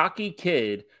cocky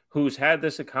kid who's had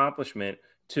this accomplishment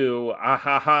to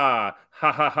ha,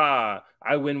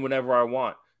 I win whenever I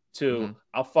want, to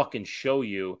I'll fucking show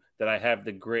you that I have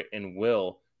the grit and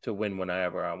will to win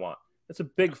whenever I want. That's a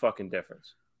big fucking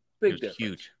difference. Big difference.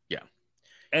 Huge. Yeah.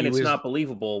 And it's not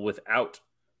believable without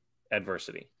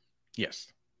adversity. Yes.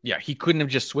 Yeah, he couldn't have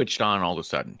just switched on all of a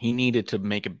sudden. He needed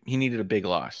a big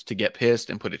loss to get pissed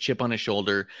and put a chip on his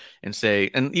shoulder and say,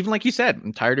 and even like you said,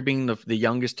 I'm tired of being the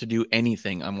youngest to do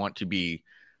anything. I want to be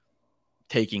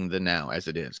taking the now as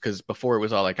it is. Because before it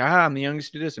was all like, I'm the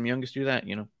youngest to do this, I'm the youngest to do that,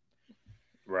 you know?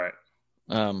 Right.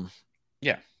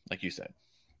 Yeah, like you said.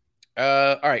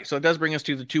 All right, so it does bring us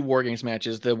to the 2 War Games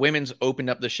matches. The women's opened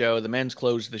up the show. The men's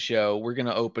closed the show. We're going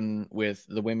to open with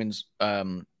the women's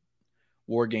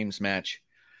War Games match.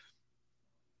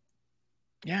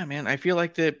 Yeah, man, I feel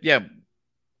like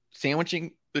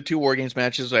sandwiching the 2 War Games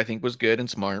matches I think was good and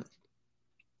smart.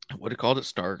 I would have called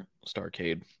it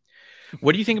Starcade.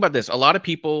 What do you think about this? A lot of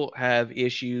people have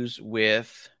issues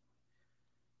with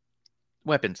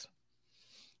weapons.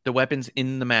 The weapons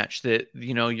in the match that,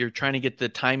 you know, you're trying to get the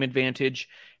time advantage,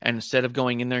 and instead of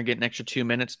going in there and getting an extra 2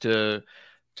 minutes to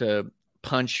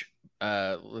punch,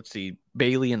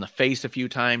 Bailey in the face a few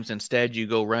times, instead you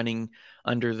go running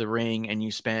under the ring and you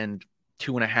spend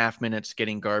 2.5 minutes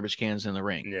getting garbage cans in the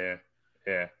ring.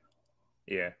 Yeah,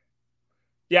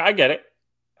 I get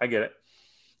it.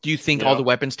 Do you think all the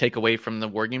weapons take away from the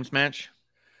War Games match?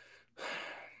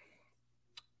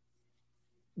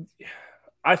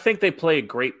 I think they play a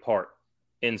great part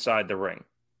inside the ring.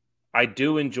 I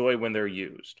do enjoy when they're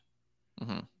used.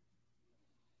 Mm-hmm.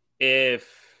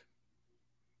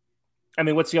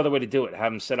 What's the other way to do it?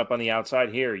 Have them set up on the outside.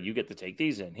 Here, you get to take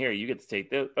these in. Here, you get to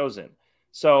take those in.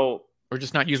 So, or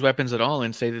just not use weapons at all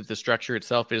and say that the structure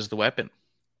itself is the weapon.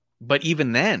 But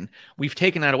even then, we've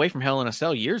taken that away from Hell in a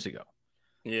Cell years ago.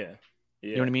 Yeah.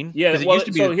 You know what I mean? Yeah. It used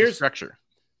to be the structure.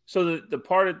 So the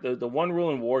part of the one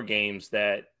rule in War Games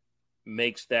that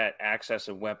makes that access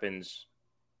of weapons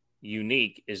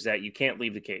unique is that you can't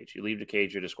leave the cage. You leave the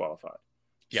cage, you're disqualified.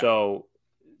 Yeah. So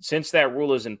since that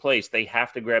rule is in place, they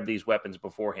have to grab these weapons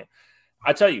beforehand.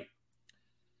 I tell you,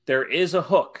 there is a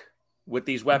hook with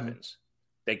these weapons.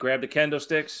 Mm-hmm. They grab the kendo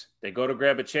sticks. They go to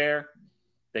grab a chair.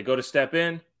 They go to step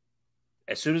in.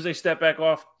 As soon as they step back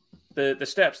off the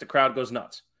steps, the crowd goes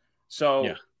nuts.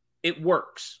 So it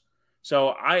works. So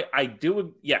I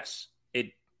do, yes,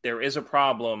 there is a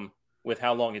problem with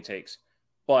how long it takes,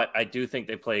 but I do think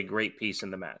they play a great piece in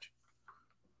the match.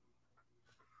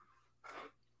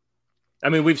 I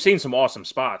mean, we've seen some awesome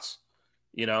spots,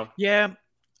 you know? Yeah,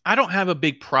 I don't have a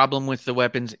big problem with the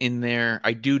weapons in there.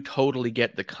 I do totally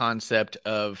get the concept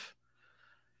of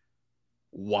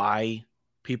why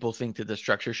people think that the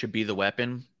structure should be the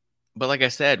weapon. But like I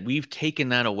said, we've taken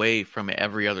that away from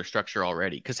every other structure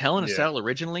already. Because Hell in a Cell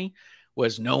originally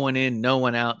was no one in, no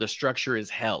one out. The structure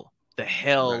is hell. The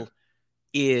hell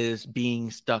is being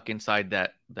stuck inside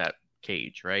that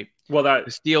cage, right? Well,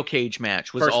 the steel cage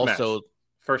match was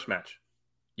first match.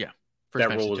 Yeah,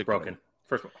 that rule was broken.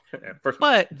 First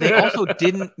but they also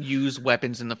didn't use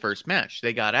weapons in the first match.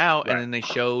 They got out and then they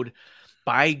showed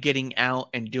by getting out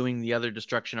and doing the other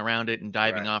destruction around it and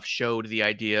diving off, showed the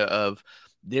idea of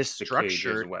this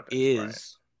structure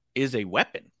is a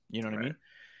weapon. You know what I mean?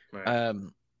 Right.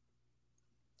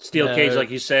 Steel cage,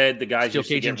 like you said, the guys used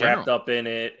to get wrapped up in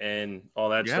it and all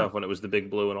that stuff when it was the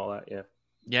big blue and all that. Yeah.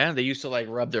 Yeah. They used to like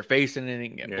rub their face in it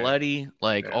and get bloody,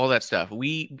 all that stuff.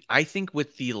 I think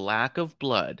with the lack of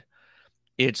blood,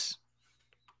 it's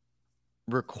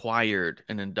required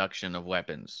an induction of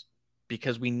weapons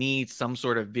because we need some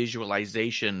sort of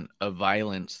visualization of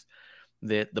violence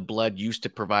that the blood used to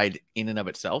provide in and of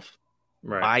itself.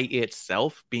 Right. By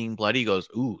itself being bloody goes,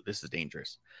 ooh, this is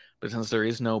dangerous. But since there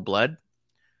is no blood,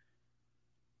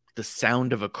 the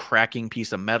sound of a cracking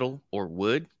piece of metal or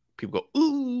wood, people go,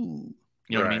 ooh,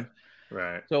 you know what I mean?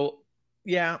 Right. So,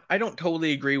 yeah, I don't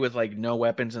totally agree with like no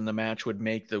weapons in the match would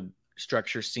make the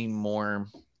structure seem more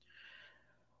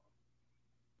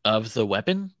of the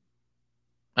weapon.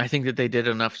 I think that they did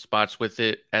enough spots with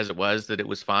it as it was that it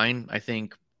was fine. I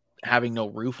think having no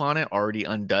roof on it already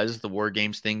undoes the War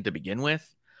Games thing to begin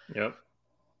with. Yep.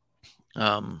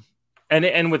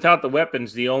 And without the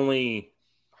weapons, the only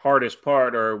hardest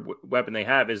part or weapon they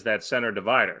have is that center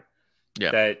divider.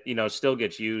 Yeah. That, still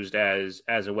gets used as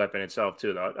a weapon itself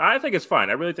too, though. I think it's fine.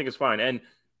 I really think it's fine. And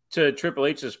to Triple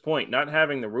H's point, not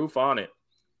having the roof on it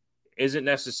isn't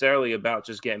necessarily about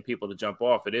just getting people to jump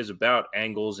off. It is about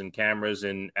angles and cameras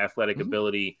and athletic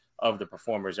ability of the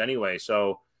performers anyway.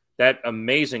 So that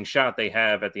amazing shot they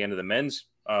have at the end of the men's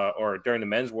or during the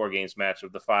men's War Games match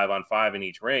of the 5-on-5 in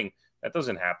each ring, that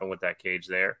doesn't happen with that cage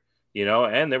there,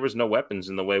 and there was no weapons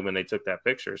in the way when they took that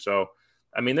picture. So,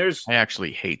 I mean, I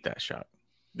actually hate that shot.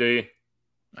 Do you?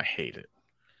 I hate it.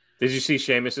 Did you see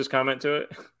Sheamus's comment to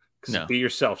it? No. Be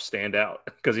yourself, stand out.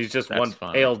 Because he's just That's one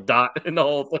fine. pale dot in the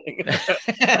whole thing.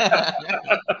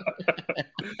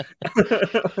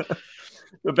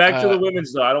 But back to the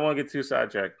women's, though. I don't want to get too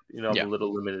sidetracked. I'm a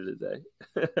little limited today.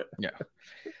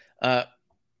 Yeah.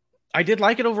 I did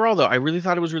like it overall, though. I really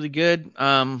thought it was really good.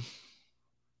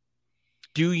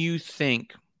 Do you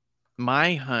think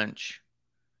my hunch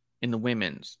in the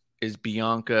women's is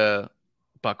Bianca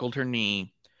buckled her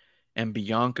knee and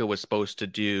Bianca was supposed to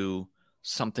do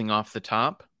something off the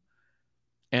top?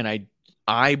 And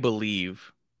I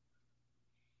believe,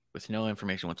 with no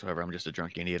information whatsoever, I'm just a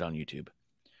drunk idiot on YouTube,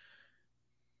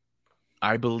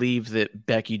 I believe that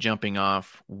Becky jumping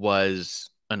off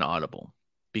was an audible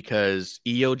because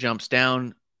Io jumps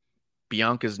down,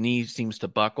 Bianca's knee seems to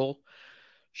buckle.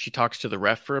 She talks to the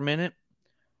ref for a minute.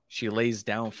 She lays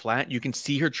down flat. You can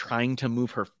see her trying to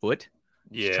move her foot.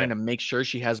 Yeah. She's trying to make sure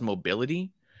she has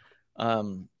mobility.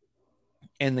 And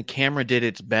the camera did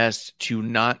its best to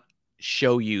not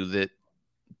show you that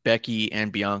Becky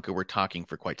and Bianca were talking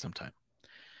for quite some time.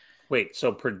 Wait,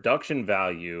 so production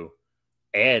value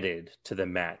added to the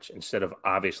match instead of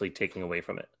obviously taking away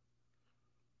from it?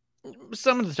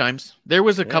 Some of the times. There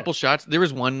was a couple shots. There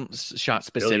was one shot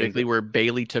specifically where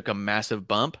Bayley took a massive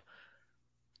bump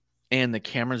and the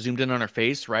camera zoomed in on her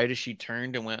face right as she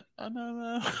turned and went, oh,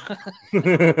 no.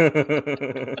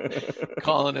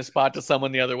 Calling a spot to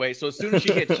someone the other way. So as soon as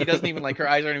she hits, she doesn't even her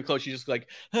eyes aren't even closed. She's just like,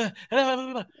 and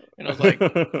I was like,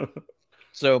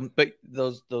 so, but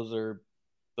those are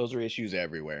issues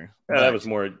everywhere. Yeah, that was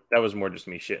more just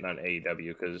me shitting on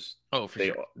AEW because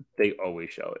they always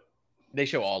show it. They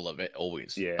show all of it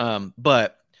always. Yeah.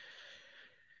 But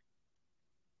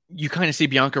you kind of see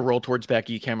Bianca roll towards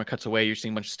Becky, camera cuts away, you're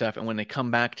seeing a bunch of stuff. And when they come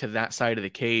back to that side of the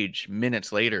cage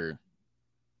minutes later,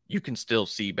 you can still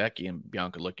see Becky and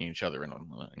Bianca looking at each other and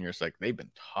you're just like, they've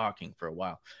been talking for a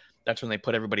while. That's when they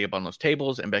put everybody up on those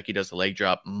tables and Becky does the leg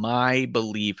drop. My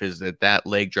belief is that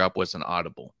leg drop was an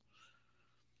audible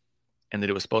and that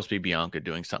it was supposed to be Bianca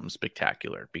doing something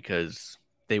spectacular because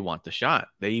they want the shot.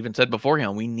 They even said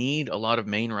beforehand, we need a lot of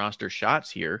main roster shots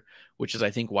here, which is,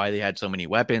 I think, why they had so many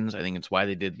weapons. I think it's why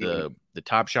they did the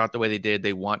top shot the way they did.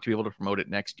 They want to be able to promote it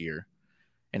next year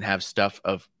and have stuff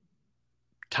of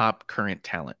top current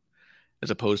talent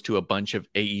as opposed to a bunch of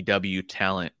AEW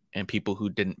talent and people who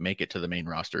didn't make it to the main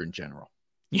roster in general.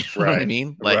 You know what I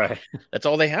mean? That's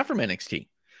all they have from NXT.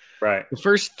 Right. The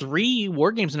first 3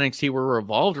 War Games in NXT were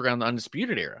revolved around the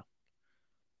Undisputed Era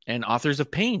and Authors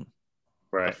of Pain.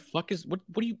 Right. The fuck is what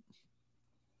do you?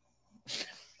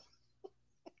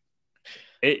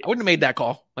 I wouldn't have made that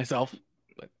call myself.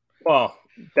 But... Well,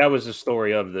 that was the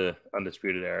story of the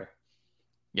Undisputed Era.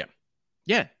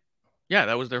 Yeah.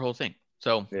 That was their whole thing.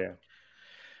 So yeah.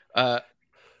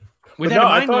 With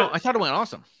that in mind, I thought it went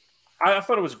awesome. I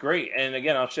thought it was great, and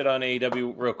again, I'll shit on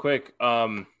AEW real quick.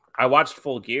 I watched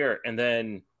Full Gear, and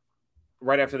then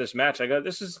right after this match, I go,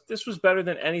 "This was better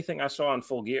than anything I saw on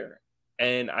Full Gear,"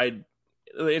 and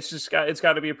it's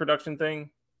got to be a production thing,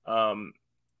 but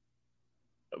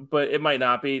it might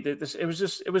not be.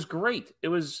 It was great. It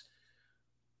was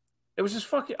just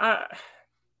fucking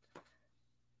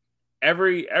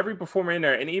every performer in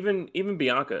there, and even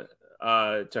Bianca,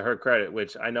 to her credit,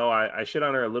 which I know I shit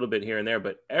on her a little bit here and there,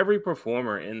 but every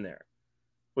performer in there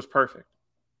was perfect.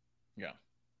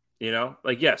 Yeah,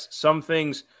 yes, some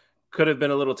things could have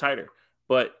been a little tighter,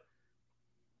 but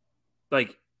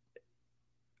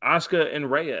Asuka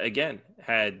and Rhea, again,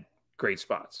 had great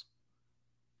spots.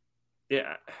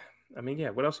 Yeah. I mean,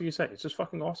 what else do you say? It's just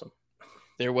fucking awesome.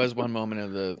 There was one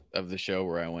moment of the show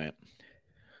where I went,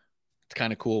 it's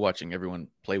kind of cool watching everyone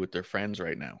play with their friends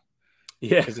right now.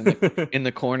 Yeah. In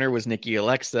the corner was Nikki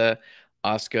Alexa,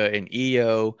 Asuka and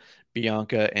Io,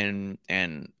 Bianca and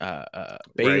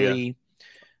Bayley. Rhea.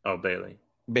 Oh, Bayley.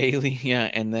 Bayley, yeah.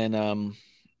 And then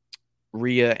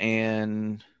Rhea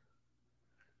and...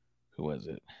 Who was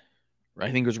it?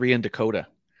 I think it was Rhea and Dakota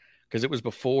because it was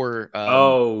before.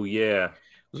 It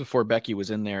was before Becky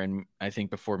was in there, and I think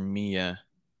before Mia,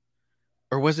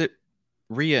 or was it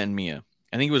Rhea and Mia.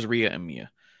 I think it was Rhea and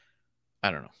Mia.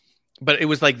 I don't know. But it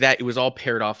was like that. It was all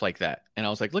paired off like that. And I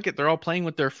was like, look at, they're all playing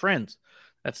with their friends.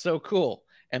 That's so cool.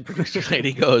 And producer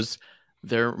lady goes,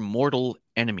 they're mortal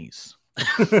enemies.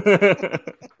 I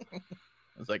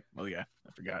was like, oh yeah,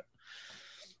 I forgot.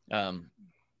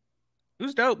 It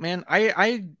was dope, man.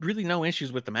 I really no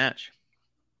issues with the match.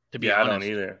 To be honest. I don't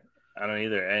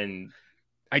either. And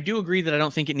I do agree that I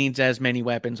don't think it needs as many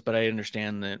weapons, but I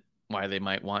understand that why they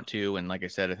might want to. And like I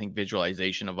said, I think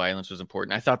visualization of violence was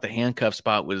important. I thought the handcuff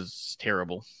spot was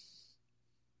terrible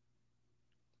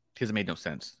because it made no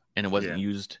sense and it wasn't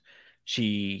used.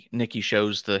 Nikki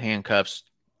shows the handcuffs,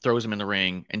 throws him in the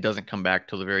ring, and doesn't come back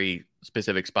to the very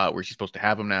specific spot where she's supposed to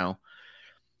have him now.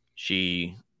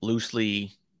 She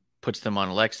loosely puts them on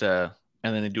Alexa,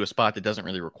 and then they do a spot that doesn't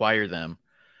really require them.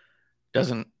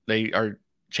 They are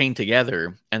chained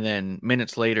together, and then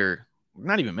minutes later,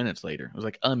 not even minutes later, it was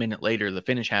like a minute later, the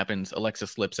finish happens, Alexa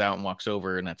slips out and walks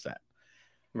over, and that's that.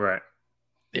 Right.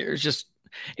 There's just,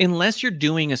 unless you're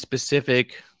doing a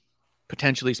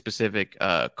potentially specific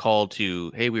call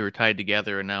to, hey, we were tied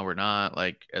together and now we're not,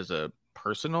 like as a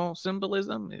personal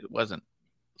symbolism, it wasn't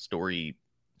story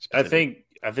specific.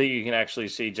 I think you can actually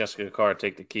see Jessica Carr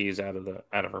take the keys out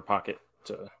of her pocket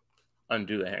to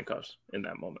undo the handcuffs in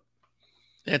that moment.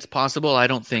 It's possible. I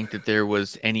don't think that there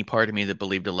was any part of me that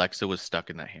believed Alexa was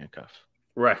stuck in that handcuff.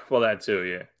 Right. Well, that too,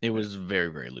 yeah. It was very,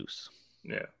 very loose.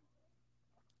 Yeah.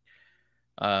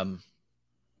 But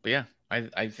yeah,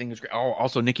 I think it's great. Oh,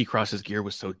 also Nikki Cross's gear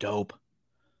was so dope.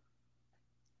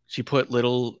 She put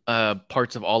little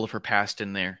parts of all of her past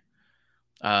in there.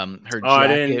 Her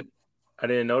jacket. I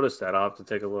didn't notice that. I'll have to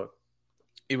take a look.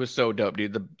 It was so dope,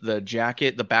 dude. The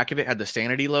jacket, the back of it had the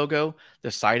Sanity logo.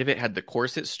 The side of it had the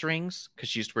corset strings because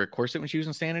she used to wear a corset when she was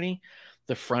in Sanity.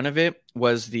 The front of it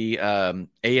was the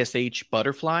ASH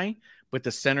butterfly, but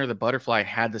the center of the butterfly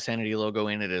had the Sanity logo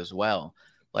in it as well.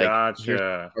 Like, here's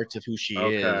parts of who she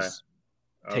is,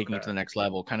 taking it to the next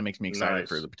level. Kind of makes me excited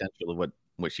for the potential of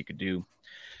what she could do.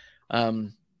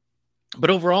 But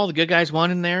overall, the good guys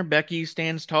won in there. Becky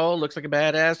stands tall, looks like a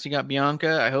badass. You got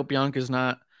Bianca. I hope Bianca's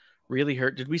not really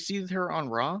hurt. Did we see her on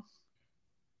Raw?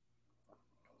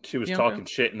 She was talking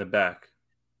shit in the back.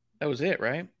 That was it,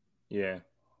 right? Yeah.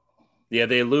 Yeah,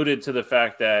 they alluded to the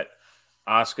fact that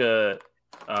Asuka,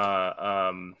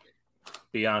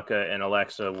 Bianca, and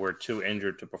Alexa were too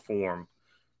injured to perform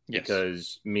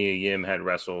because Mia Yim had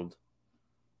wrestled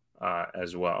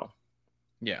as well.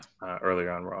 Yeah.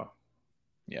 Earlier on Raw.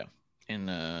 Yeah.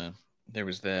 And there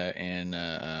was that,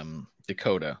 and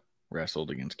Dakota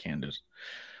wrestled against Candice.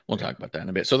 We'll talk about that in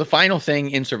a bit. So the final thing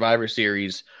in Survivor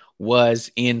Series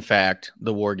was, in fact,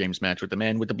 the War Games match with the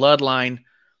men, with the Bloodline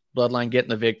getting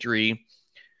the victory.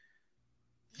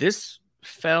 This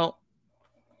felt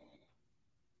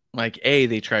like,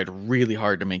 they tried really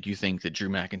hard to make you think that Drew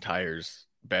McIntyre's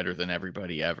better than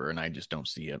everybody ever, and I just don't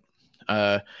see it.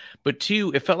 But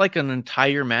two, it felt like an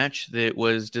entire match that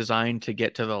was designed to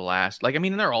get to the last. Like, I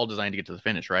mean, they're all designed to get to the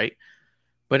finish, right?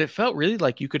 But it felt really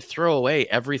like you could throw away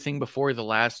everything before the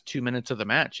last 2 minutes of the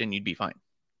match and you'd be fine.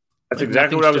 That's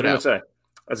exactly what I was going to say.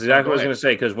 That's exactly what I was going to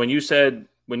say. Because when you said,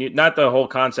 not the whole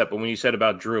concept, but when you said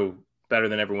about Drew better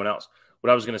than everyone else, what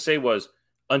I was going to say was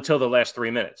until the last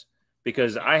 3 minutes.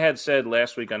 Because I had said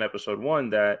last week on episode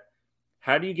 1 that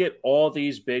how do you get all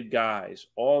these big guys,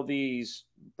 all these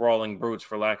brawling brutes,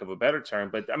 for lack of a better term?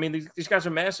 But I mean, these guys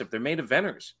are massive. They're main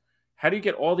eventers. How do you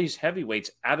get all these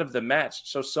heavyweights out of the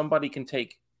match so somebody can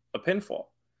take a pinfall?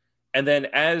 And then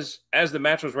as the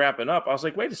match was wrapping up, I was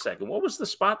like, wait a second, what was the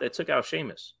spot that took out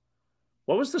Sheamus?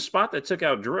 What was the spot that took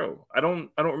out Drew? I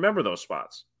don't remember those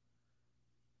spots.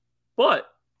 But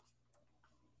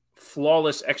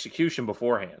flawless execution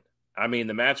beforehand. I mean,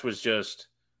 the match was just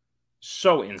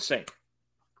so insane.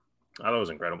 I thought it was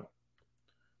incredible.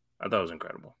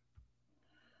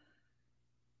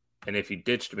 And if you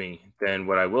ditched me, then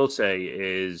what I will say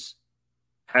is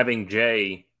having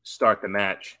Jay start the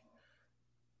match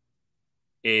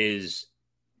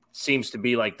seems to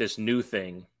be like this new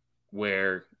thing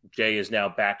where Jay is now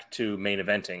back to main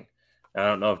eventing. I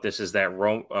don't know if this is that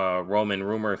Roman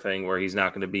rumor thing where he's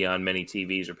not going to be on many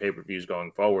TVs or pay-per-views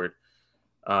going forward.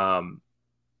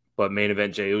 But main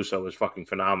event Jey Uso was fucking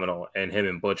phenomenal, and him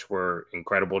and Butch were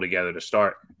incredible together to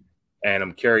start. And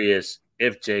I'm curious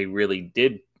if Jay really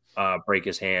did break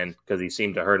his hand, because he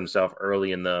seemed to hurt himself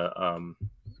early in the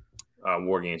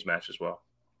War Games match as well.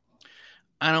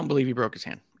 I don't believe he broke his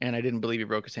hand, and I didn't believe he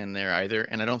broke his hand there either,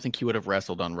 and I don't think he would have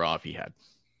wrestled on Raw if he had.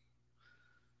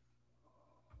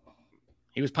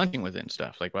 he was punching with it and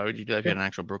stuff. Like, why would you do that if you had an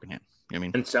actual broken hand? You know what I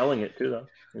mean? And selling it too, though.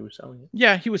 He was selling it.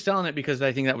 Yeah, he was selling it because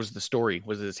I think that was the story,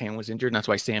 was that his hand was injured, and that's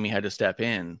why Sami had to step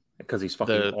in. Because he's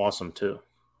fucking awesome too.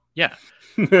 Yeah.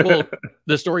 Well,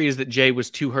 the story is that Jay was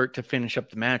too hurt to finish up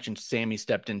the match, and Sami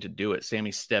stepped in to do it.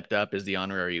 Sami stepped up as the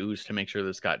honorary Uso to make sure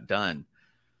this got done.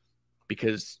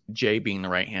 Because Jay being the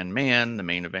right-hand man, the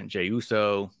main event Jey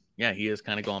Uso, yeah, he is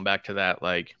kind of going back to that,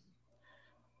 like,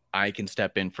 I can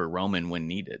step in for Roman when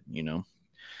needed, you know?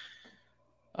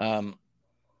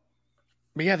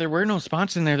 But yeah, there were no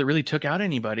spots in there that really took out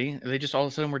anybody. They just all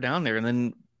of a sudden were down there. And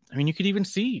then, I mean, you could even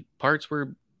see parts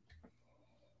where,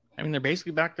 I mean, they're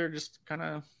basically back there just kind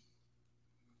of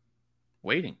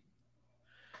waiting.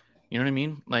 You know what I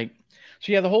mean? Like,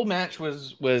 so yeah, the whole match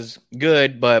was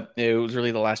good, but it was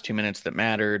really the last 2 minutes that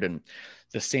mattered. And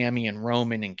the Sami and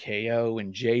Roman and KO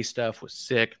and Jay stuff was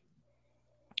sick.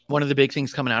 One of the big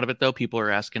things coming out of it, though, people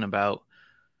are asking about,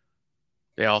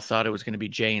 they all thought it was going to be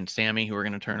Jay and Sami who were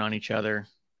going to turn on each other.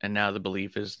 And now the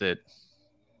belief is that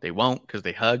they won't because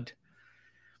they hugged.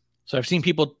 So I've seen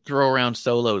people throw around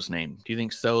Solo's name. Do you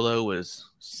think Solo was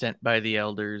sent by the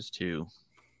elders to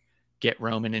get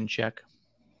Roman in check?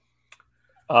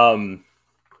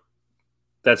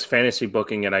 That's fantasy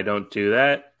booking, and I don't do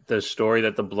that. The story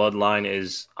that the Bloodline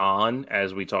is on,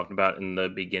 as we talked about in the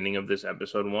beginning of this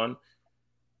episode 1,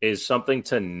 is something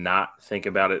to not think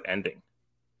about it ending.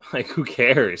 Like, who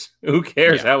cares? Who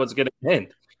cares how it's going to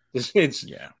end? It's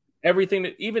everything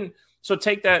that even so.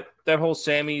 Take that whole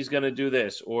Sami's going to do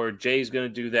this or Jay's going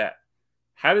to do that.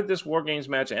 How did this War Games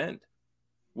match end?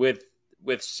 With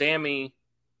Sami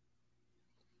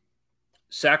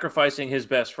sacrificing his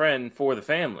best friend for the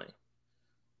family.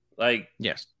 Like,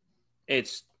 yes,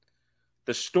 it's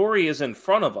the story is in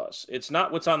front of us. It's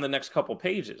not what's on the next couple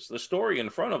pages. The story in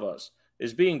front of us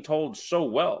is being told so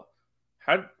well.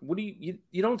 What do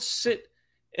you don't sit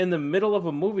in the middle of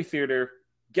a movie theater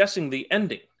guessing the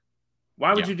ending?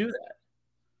 Why would you do that?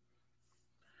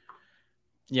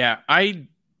 Yeah,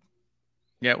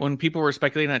 when people were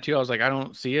speculating that too, I was like, I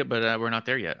don't see it, but we're not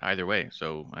there yet either way.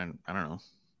 So I don't know.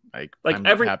 Like I'm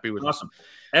happy with awesome.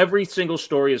 Every single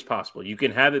story is possible. You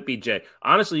can have it be Jay.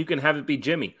 Honestly, you can have it be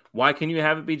Jimmy. Why can you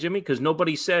have it be Jimmy? Because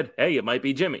nobody said, hey, it might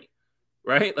be Jimmy.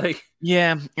 Right? Like,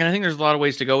 yeah, and I think there's a lot of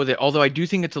ways to go with it. Although I do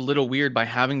think it's a little weird by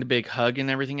having the big hug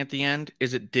and everything at the end,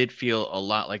 is it did feel a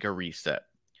lot like a reset.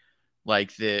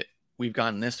 Like that we've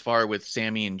gotten this far with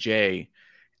Sami and Jay,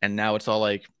 and now it's all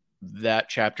like that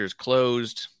chapter's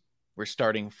closed. We're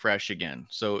starting fresh again.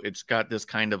 So it's got this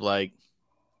kind of like,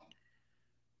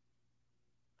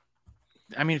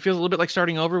 I mean, it feels a little bit like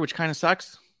starting over, which kind of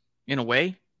sucks in a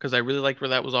way, because I really liked where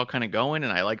that was all kind of going,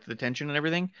 and I liked the tension and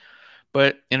everything.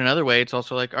 But in another way, it's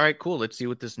also like, all right, cool. Let's see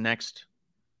what this next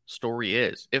story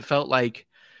is. It felt like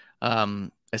a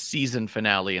season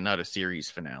finale and not a series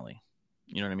finale.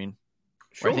 You know what I mean?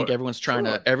 Sure, I think everyone's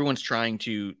trying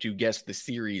to guess the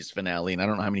series finale, and I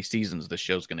don't know how many seasons the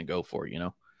show's going to go for. You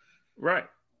know? Right,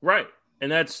 and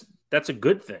that's a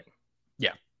good thing.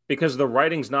 Yeah, because the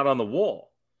writing's not on the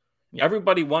wall. Yeah.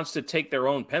 Everybody wants to take their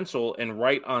own pencil and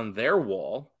write on their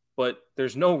wall, but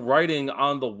there's no writing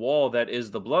on the wall that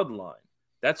is the Bloodline.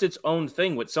 That's its own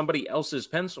thing with somebody else's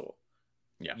pencil.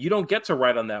 Yeah. You don't get to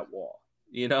write on that wall.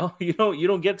 You know, you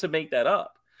don't get to make that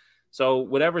up. So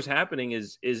whatever's happening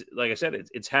is like I said,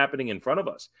 it's happening in front of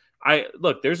us.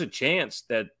 Look, there's a chance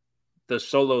that the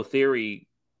Solo theory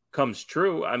comes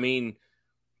true. I mean,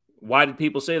 why did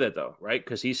people say that though? Right?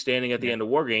 Because he's standing at the end of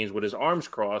War Games with his arms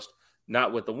crossed,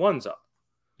 not with the ones up.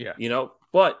 Yeah. You know,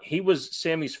 but he was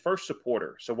Sami's first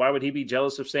supporter. So why would he be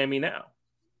jealous of Sami now?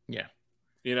 Yeah.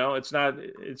 You know,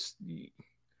 you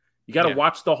got to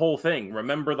watch the whole thing,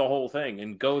 remember the whole thing,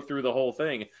 and go through the whole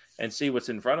thing and see what's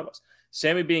in front of us.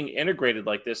 Sami being integrated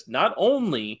like this, not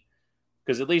only,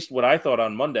 because at least what I thought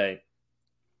on Monday,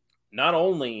 not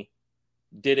only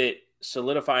did it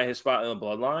solidify his spot in the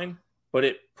Bloodline, but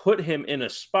it put him in a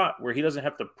spot where he doesn't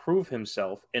have to prove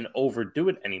himself and overdo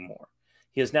it anymore.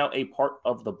 He is now a part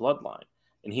of the Bloodline.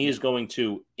 And he is going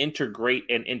to integrate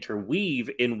and interweave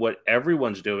in what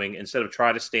everyone's doing instead of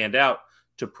try to stand out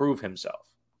to prove himself.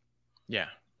 Yeah.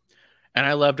 And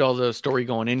I loved all the story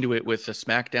going into it with the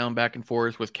SmackDown back and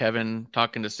forth with Kevin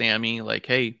talking to Sami. Like,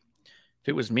 hey, if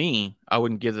it was me, I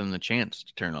wouldn't give them the chance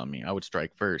to turn on me. I would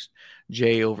strike first.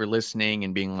 Jay over listening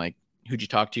and being like, who'd you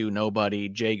talk to? Nobody.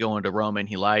 Jay going to Roman.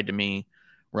 He lied to me.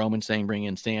 Roman saying, bring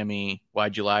in Sami.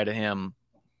 Why'd you lie to him?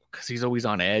 Because he's always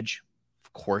on edge.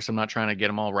 Of course, I'm not trying to get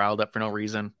them all riled up for no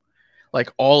reason.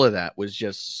 Like, all of that was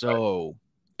just so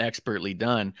expertly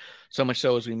done. So much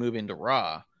so as we move into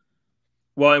Raw.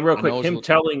 Well, and real quick,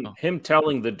 him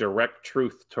telling the direct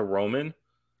truth to Roman.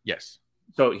 Yes.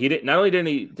 So he did not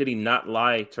only did he not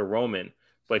lie to Roman,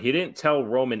 but he didn't tell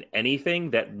Roman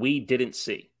anything that we didn't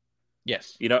see.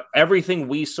 Yes. Everything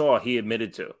we saw, he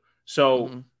admitted to.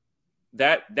 So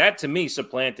that to me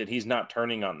supplanted he's not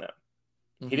turning on them.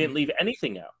 He didn't leave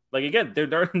anything out. Like, again,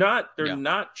 they're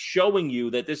not showing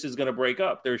you that this is going to break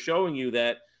up. They're showing you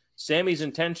that Sammy's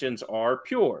intentions are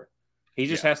pure. He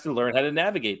just has to learn how to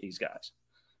navigate these guys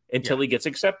until he gets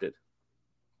accepted.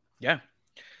 Yeah.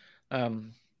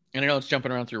 And I know it's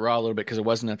jumping around through Raw a little bit because it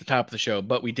wasn't at the top of the show,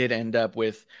 but we did end up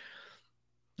with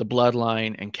the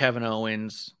Bloodline and Kevin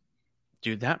Owens.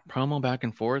 Dude, that promo back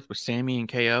and forth with Sammy and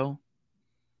KO.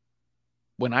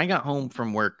 When I got home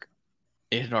from work,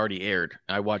 it had already aired.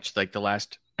 I watched like the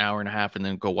last hour and a half and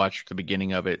then go watch the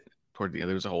beginning of it toward the end.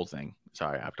 There was a whole thing.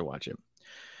 Sorry, I have to watch it.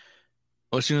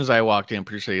 Well, as soon as I walked in,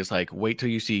 producer is like, wait till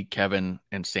you see Kevin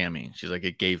and Sammy. She's like,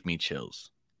 it gave me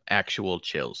chills. Actual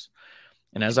chills.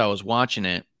 And as I was watching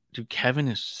it, dude, Kevin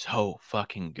is so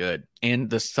fucking good. And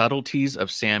the subtleties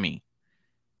of Sammy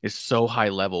is so high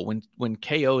level. When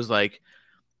KO is like,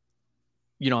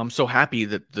 I'm so happy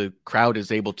that the crowd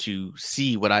is able to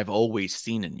see what I've always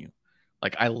seen in you.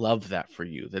 Like, I love that for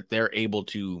you, that they're able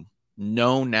to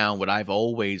know now what I've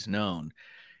always known.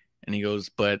 And he goes,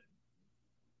 but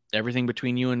everything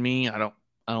between you and me, I don't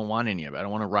want any of it. I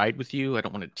don't want to ride with you. I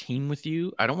don't want to team with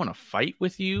you. I don't want to fight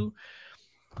with you.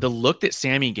 The look that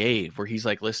Sammy gave, where he's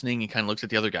like listening, he kind of looks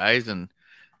at the other guys and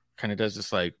kind of does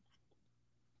this, like,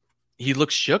 he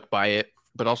looks shook by it,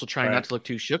 but also trying not to look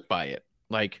too shook by it.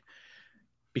 Like,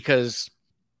 because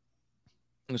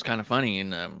it was kind of funny.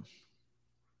 And I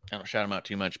don't shout him out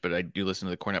too much, but I do listen to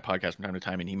the Cornette podcast from time to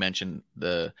time. And he mentioned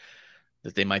that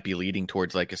they might be leading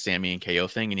towards like a Sammy and KO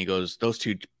thing. And he goes, those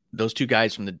two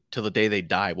guys till the day they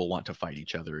die will want to fight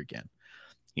each other again.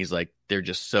 He's like, they're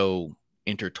just so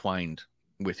intertwined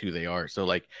with who they are. So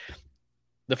like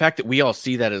the fact that we all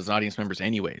see that as audience members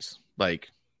anyways, like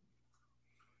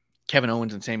Kevin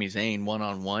Owens and Sami Zayn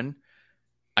one-on-one,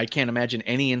 I can't imagine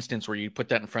any instance where you put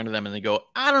that in front of them and they go,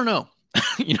 I don't know.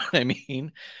 You know what I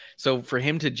mean? So for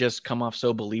him to just come off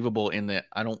so believable in that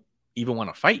I don't even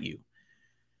want to fight you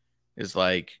is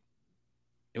like,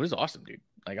 it was awesome, dude.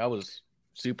 Like, I was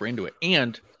super into it.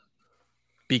 And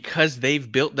because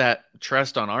they've built that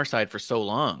trust on our side for so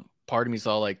long, part of me is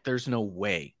all like, there's no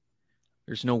way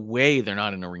they're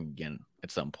not in a ring again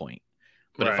at some point.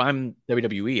 But if I'm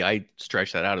WWE, I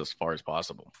stretch that out as far as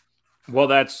possible. Well,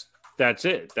 that's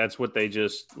it. That's what they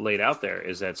just laid out there,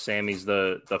 is that Sammy's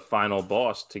the final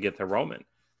boss to get to Roman.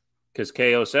 Because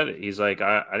KO said it. He's like,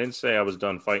 I didn't say I was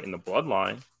done fighting the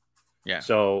Bloodline. Yeah.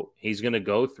 So he's going to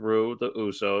go through the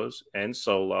Usos and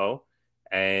Solo,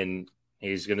 and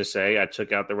he's going to say, I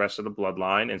took out the rest of the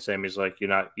Bloodline. And Sammy's like, you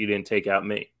didn't take out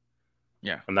me.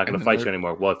 Yeah. I'm not going to fight you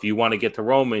anymore. Well, if you want to get to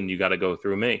Roman, you got to go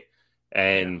through me.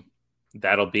 And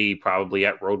that'll be probably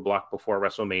at Roadblock before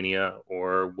WrestleMania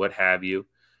or what have you.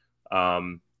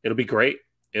 It'll be great.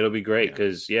 It'll be great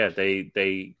because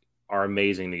they are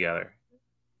amazing together.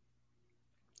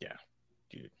 Yeah,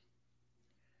 dude.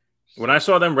 When I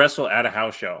saw them wrestle at a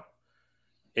house show,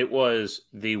 it was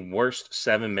the worst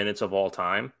 7 minutes of all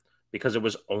time because it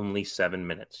was only 7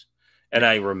 minutes. And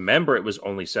I remember it was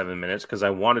only 7 minutes because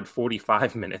I wanted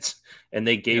 45 minutes and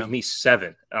they gave me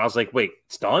 7. And I was like, wait,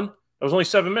 it's done? It was only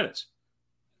 7 minutes.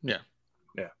 Yeah.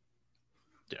 Yeah.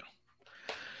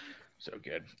 Yeah. So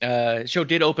good. Show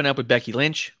did open up with Becky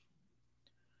Lynch.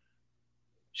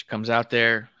 She comes out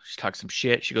there. She talks some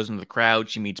shit. She goes into the crowd.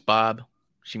 She meets Bob.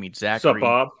 She meets Zachary. What's up,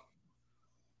 Bob?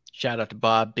 Shout out to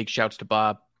Bob. Big shouts to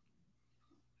Bob.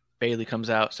 Bailey comes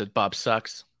out, says Bob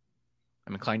sucks.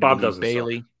 I'm inclined to believe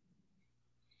Bailey.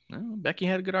 Suck. Well, Becky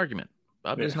had a good argument.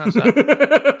 Bob does not suck.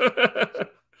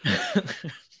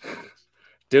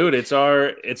 Dude, it's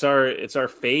our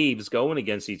faves going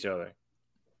against each other.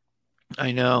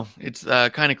 I know. It's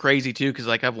kind of crazy too, because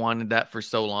like I've wanted that for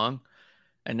so long.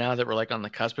 And now that we're like on the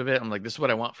cusp of it, I'm like, this is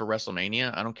what I want for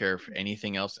WrestleMania. I don't care if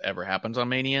anything else ever happens on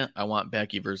Mania. I want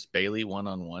Becky versus Bailey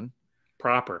one-on-one.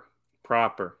 Proper.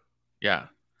 Yeah.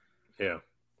 Yeah.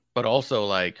 But also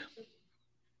like,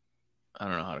 I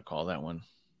don't know how to call that one.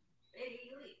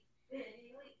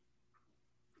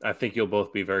 I think you'll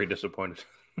both be very disappointed.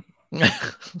 I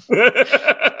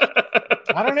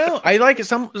don't know. I like it.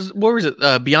 What was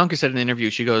it? Bianca said in an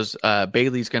interview, she goes,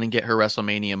 Bailey's going to get her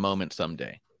WrestleMania moment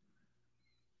someday.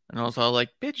 And I was all like,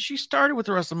 bitch, she started with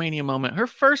the WrestleMania moment. Her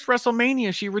first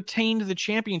WrestleMania, she retained the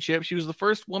championship. She was the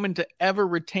first woman to ever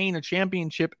retain a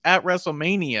championship at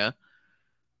WrestleMania.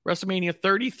 WrestleMania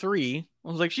 33. I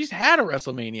was like, she's had a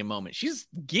WrestleMania moment. She's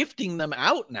gifting them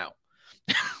out now.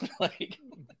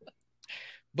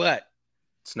 But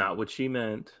it's not what she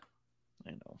meant.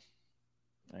 I know.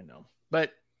 I know.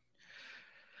 But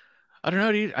I don't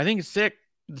know, dude. I think it's sick.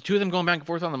 The two of them going back and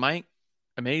forth on the mic,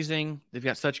 amazing. They've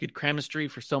got such good chemistry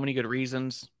for so many good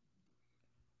reasons.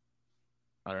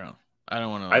 I don't know. I don't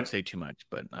want to say too much,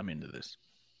 but I'm into this.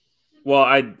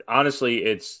 Well,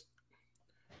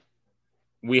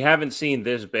 we haven't seen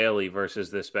this Bayley versus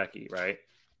this Becky, right?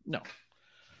 No.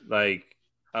 Like,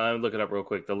 look it up real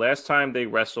quick. The last time they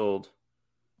wrestled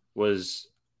was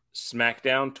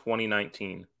SmackDown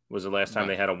 2019 was the last time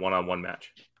they had a one-on-one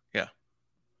match. Yeah.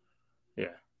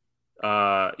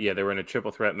 Yeah. They were in a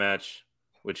triple threat match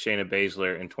with Shayna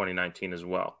Baszler in 2019 as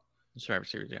well. Survivor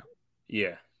Series, yeah.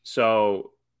 Yeah.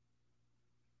 So,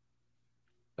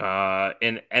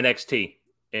 in NXT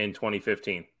in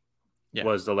 2015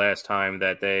 was the last time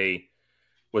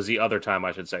was the other time,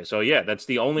 I should say. So, yeah, that's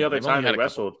the only other time they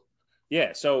wrestled.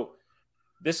 Yeah. So,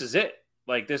 this is it.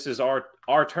 Like, this is our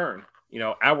turn,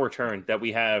 our turn that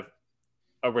we have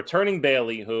a returning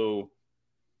Bayley who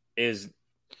is,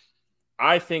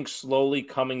 I think, slowly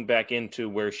coming back into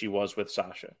where she was with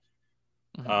Sasha.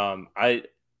 Mm-hmm. I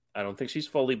don't think she's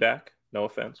fully back. No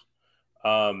offense.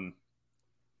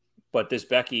 But this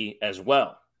Becky as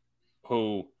well,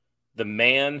 who the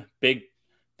mix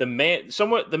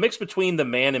between the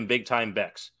man and big time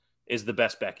Bex is the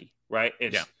best Becky, right?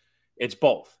 It's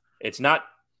both. It's not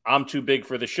I'm too big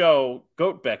for the show,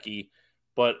 GOAT Becky,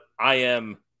 but I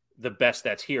am the best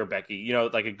that's here, Becky.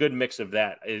 Like a good mix of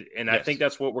that. And I think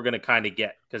that's what we're going to kind of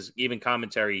get, because even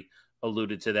commentary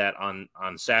alluded to that on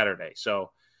Saturday.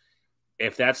 So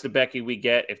if that's the Becky we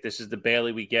get, if this is the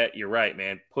Bayley we get, you're right,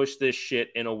 man. Push this shit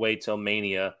in a way till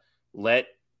Mania. Let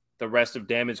the rest of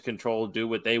Damage Control do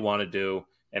what they want to do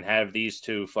and have these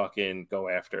two fucking go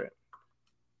after it.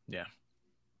 Yeah.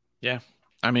 Yeah.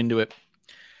 I'm into it.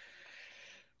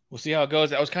 We'll see how it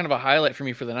goes. That was kind of a highlight for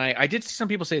me for the night. I did see some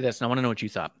people say this, and I want to know what you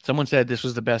thought. Someone said this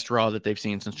was the best Raw that they've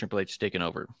seen since Triple H has taken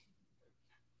over.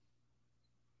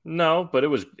 No, but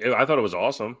I thought it was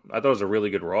awesome. I thought it was a really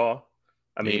good Raw.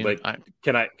 I mean,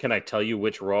 can I tell you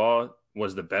which Raw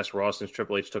was the best Raw since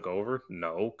Triple H took over?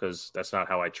 No, because that's not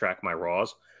how I track my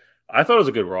Raws. I thought it was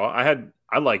a good Raw.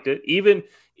 I liked it.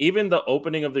 Even the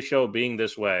opening of the show being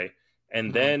this way,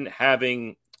 and then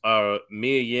having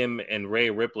Mia Yim and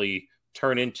Rhea Ripley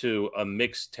turn into a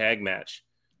mixed tag match.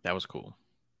 That was cool.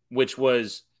 Which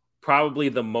was probably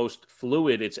the most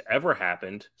fluid it's ever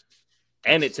happened.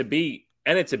 And it to be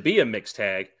a mixed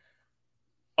tag.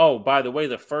 Oh, by the way,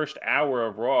 the first hour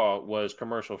of Raw was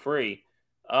commercial free.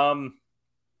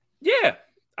 Yeah,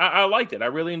 I liked it. I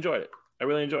really enjoyed it.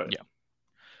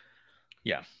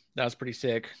 Yeah, that was pretty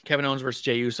sick. Kevin Owens versus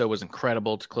Jey Uso was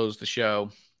incredible to close the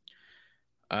show.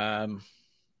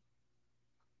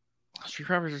 Street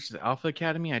Profits versus Alpha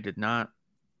Academy, I did not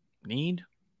need.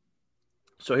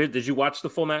 So here, did you watch the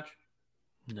full match?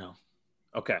 No.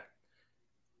 Okay.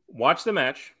 Watch the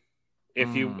match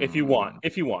if you want.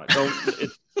 Don't.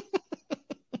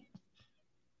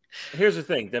 Here's the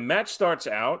thing: the match starts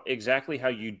out exactly how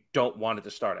you don't want it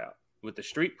to start out, with the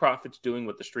Street Profits doing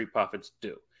what the Street Profits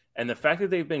do, and the fact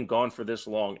that they've been gone for this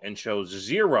long and shows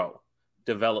zero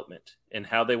development in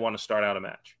how they want to start out a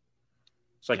match.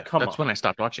 It's like, come on. That's when I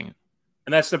stopped watching it.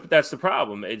 And that's the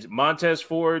problem. It's Montez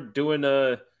Ford doing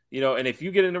and if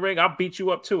you get in the ring, I'll beat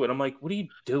you up too. And I'm like, what are you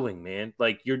doing, man?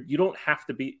 Like, you don't have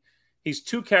to be. He's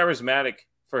too charismatic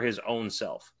for his own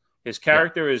self. His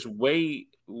character is way,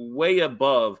 way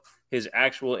above his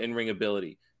actual in-ring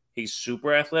ability. He's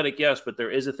super athletic, yes, but there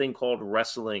is a thing called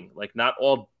wrestling. Like, not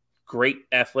all great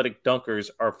athletic dunkers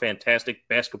are fantastic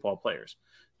basketball players.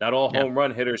 Not all home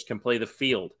run hitters can play the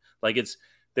field. Like,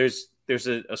 there's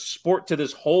a sport to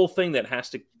this whole thing that has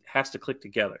to click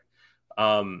together.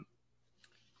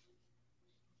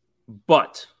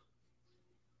 But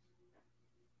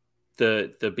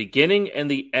the beginning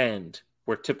and the end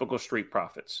were typical Street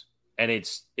Profits, and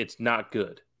it's not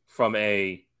good from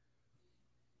a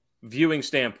viewing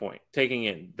standpoint. Taking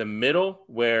in the middle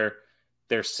where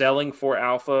they're selling for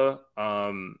Alpha,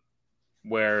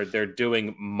 where they're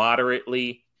doing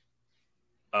moderately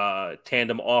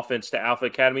tandem offense to Alpha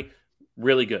Academy.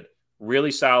 Really good,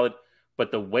 really solid.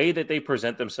 But the way that they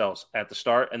present themselves at the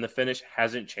start and the finish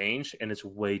hasn't changed, and it's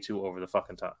way too over the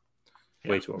fucking top.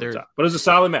 Way too over the top. But it was a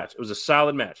solid match.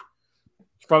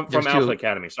 From Alpha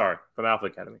Academy. Sorry, from Alpha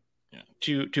Academy. Yeah,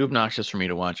 too obnoxious for me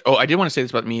to watch. Oh, I did want to say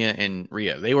this about Mia and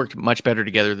Rhea. They worked much better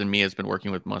together than Mia's been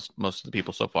working with most of the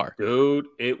people so far. Dude,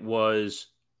 it was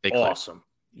awesome.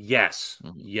 Yes,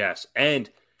 yes. And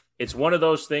it's one of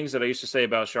those things that I used to say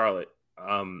about Charlotte.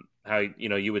 How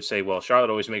you would say, well, Charlotte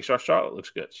always makes sure Charlotte looks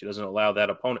good. She doesn't allow that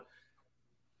opponent.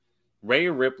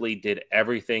 Rhea Ripley did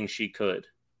everything she could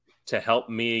to help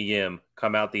Mia Yim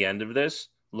come out the end of this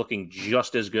looking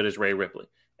just as good as Rhea Ripley.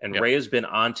 And Yep. Rhea's been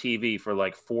on TV for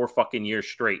like 4 fucking years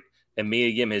straight. And Mia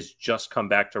Yim has just come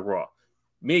back to Raw.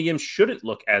 Mia Yim shouldn't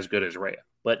look as good as Rhea,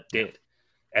 but did.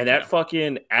 And that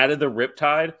fucking added the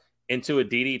Riptide into a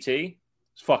DDT.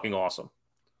 It's fucking awesome.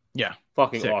 Yeah.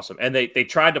 Fucking Sick. awesome. And they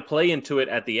tried to play into it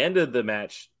at the end of the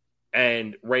match,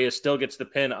 and Rhea still gets the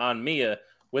pin on Mia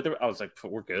with her. I was like,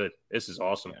 we're good. This is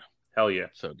awesome. Yeah. Hell yeah.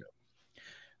 So good.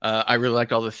 I really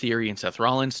liked all the Theory and Seth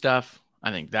Rollins stuff.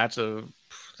 I think this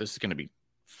is going to be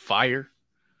fire.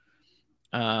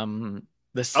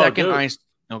 The second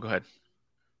go ahead.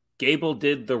 Gable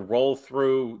did the roll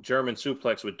through German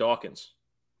suplex with Dawkins.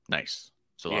 Nice.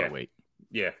 It's a lot of weight.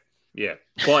 Yeah. Yeah.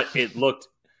 But it looked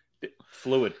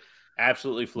fluid.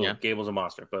 Absolutely fluid. Yeah. Gable's a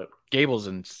monster, but Gable's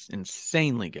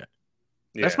insanely good.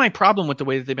 yeah. That's my problem with the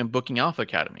way that they've been booking Alpha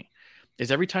Academy.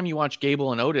 Is every time you watch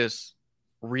Gable and Otis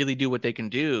really do what they can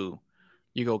do,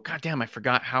 you go, God damn, I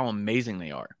forgot how amazing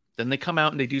they are. Then they come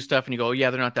out and they do stuff and you go, oh, yeah,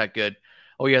 they're not that good.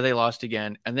 Oh, yeah, they lost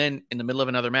again. And then in the middle of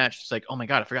another match, it's like, oh, my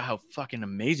God, I forgot how fucking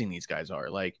amazing these guys are.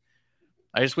 Like,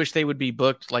 I just wish they would be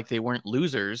booked like they weren't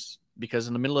losers, because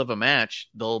in the middle of a match,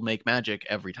 they'll make magic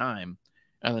every time.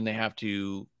 And then they have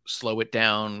to slow it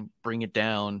down, bring it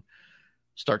down,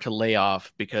 start to lay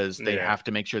off, because they have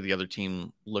to make sure the other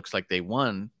team looks like they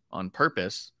won on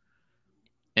purpose.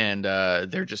 And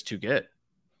they're just too good.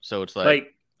 So it's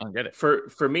like I don't get it.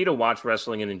 For me to watch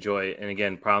wrestling and enjoy it, and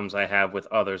again, problems I have with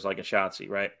others like a Shotzi,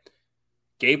 right?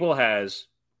 Gable has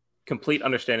complete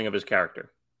understanding of his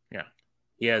character. Yeah.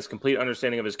 He has complete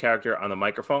understanding of his character on the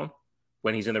microphone,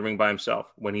 when he's in the ring by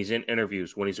himself, when he's in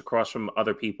interviews, when he's across from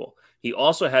other people. He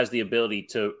also has the ability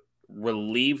to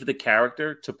relieve the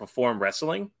character to perform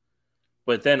wrestling,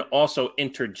 but then also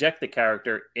interject the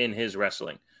character in his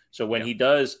wrestling. So when he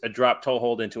does a drop toe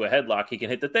hold into a headlock, he can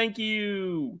hit the thank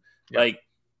you. Yeah. Like,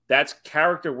 that's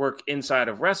character work inside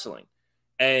of wrestling.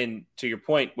 And to your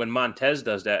point, when Montez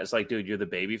does that, it's like, dude, you're the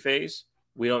baby face.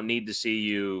 We don't need to see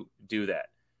you do that.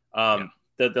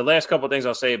 The last couple of things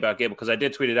I'll say about Gable, because I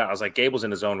did tweet it out. I was like, Gable's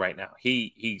in his zone right now.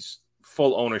 He's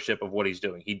full ownership of what he's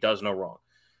doing. He does no wrong.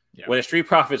 Yeah. When the Street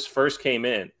Profits first came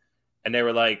in, and they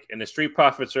were like, and the Street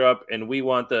Profits are up, and we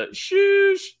want the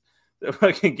shoosh, the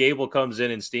fucking Gable comes in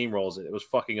and steamrolls it. It was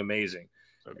fucking amazing.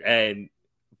 Okay.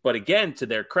 But again, to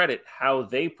their credit, how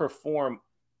they perform,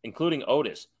 including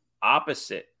Otis,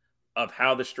 opposite of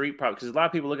how the Street Profits, because a lot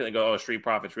of people look at it and go, oh, Street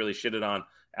Profits really shitted on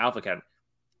Alpha Academy.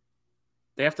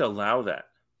 They have to allow that.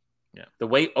 Yeah. The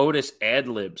way Otis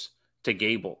ad-libs to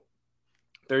Gable,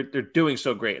 they're doing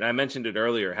so great. And I mentioned it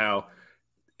earlier, how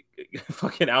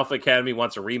fucking Alpha Academy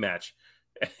wants a rematch.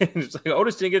 And it's like,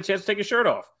 Otis didn't get a chance to take his shirt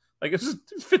off. Like, this is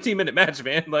a 15-minute match,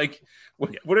 man. Like,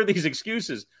 what are these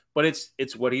excuses? But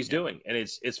it's what he's doing, and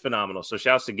it's phenomenal. So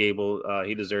shouts to Gable.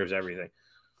 He deserves everything.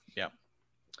 Yeah.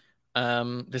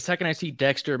 The second I see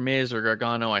Dexter, Miz, or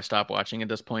Gargano, I stop watching at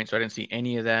this point. So I didn't see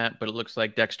any of that. But it looks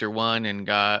like Dexter won and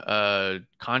got a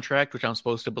contract, which I'm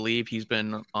supposed to believe. He's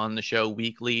been on the show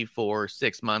weekly for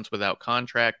 6 months without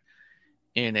contract,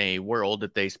 in a world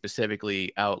that they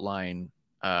specifically outline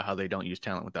how they don't use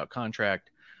talent without contract.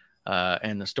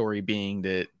 And the story being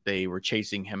that they were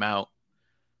chasing him out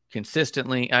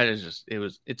consistently.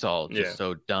 It's all just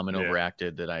so dumb and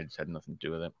overacted that I just had nothing to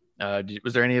do with it.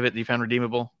 Was there any of it that you found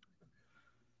redeemable?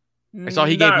 I saw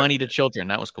he gave money to children.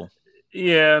 That was cool.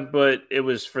 Yeah, but it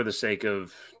was for the sake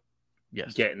of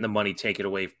getting the money taken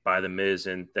away by the Miz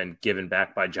and then given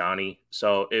back by Johnny.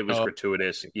 So it was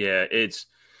gratuitous. Yeah,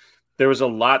 there was a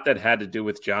lot that had to do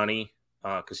with Johnny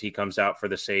because he comes out for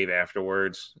the save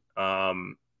afterwards.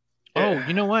 You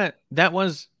know what? That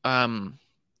was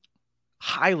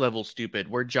high level stupid,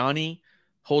 where Johnny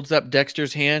holds up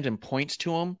Dexter's hand and points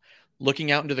to him,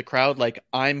 looking out into the crowd like,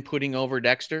 I'm putting over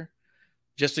Dexter.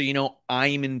 Just so you know,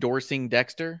 I'm endorsing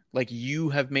Dexter. Like, you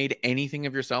have made anything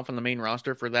of yourself on the main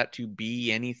roster for that to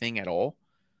be anything at all.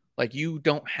 Like, you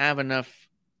don't have enough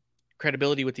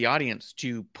credibility with the audience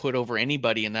to put over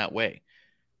anybody in that way.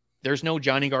 There's no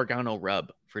Johnny Gargano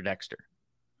rub for Dexter.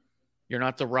 You're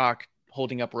not The Rock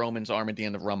holding up Roman's arm at the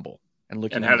end of Rumble and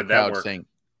looking at the crowd saying,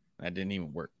 that didn't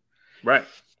even work. Right.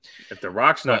 If The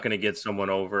Rock's not going to get someone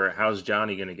over, how's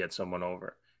Johnny going to get someone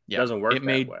over? It doesn't work that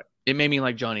way. It made me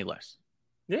like Johnny less.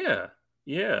 Yeah.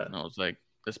 Yeah. And I was like,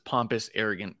 this pompous,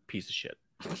 arrogant piece of shit.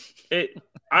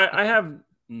 I have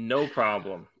no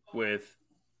problem with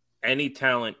any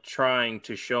talent trying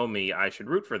to show me I should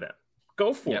root for them.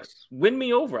 Go for it. Win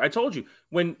me over. I told you.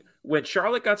 When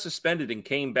Charlotte got suspended and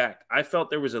came back, I felt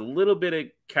there was a little bit of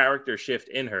character shift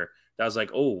in her. I was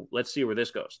like, oh, let's see where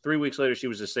this goes. 3 weeks later, she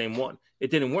was the same one. It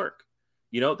didn't work.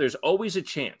 You know, there's always a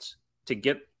chance to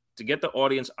to get the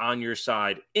audience on your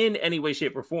side in any way,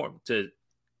 shape, or form, to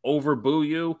over boo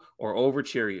you or over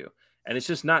cheer you. And it's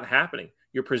just not happening.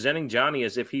 You're presenting Johnny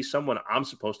as if he's someone I'm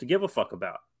supposed to give a fuck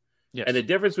about. Yes. And the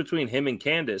difference between him and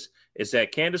Candice is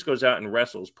that Candice goes out and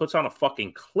wrestles, puts on a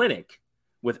fucking clinic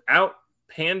without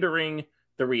pandering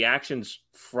the reactions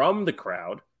from the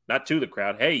crowd, not to the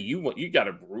crowd. Hey, you got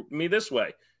to root me this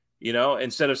way,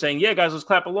 instead of saying, yeah, guys, let's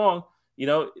clap along.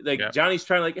 Johnny's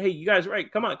trying to like, hey, you guys, right?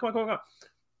 Come on.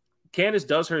 Candice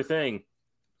does her thing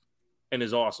and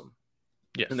is awesome.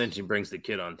 Yes. And then she brings the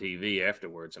kid on TV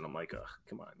afterwards. And I'm like, oh,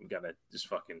 come on. You got to just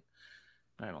fucking.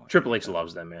 Triple H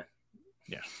loves them, man.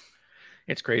 Yeah.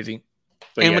 It's crazy.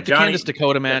 But and yeah, with the Johnny, Candice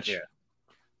Dakota match, yeah.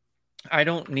 I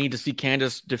don't need to see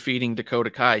Candice defeating Dakota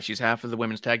Kai. She's half of the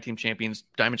women's tag team champions.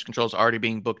 Damage Control is already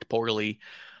being booked poorly.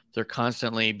 They're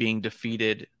constantly being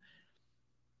defeated,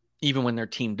 even when they're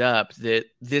teamed up. That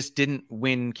this didn't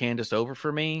win Candice over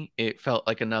for me. It felt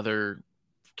like another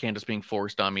Candice being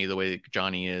forced on me the way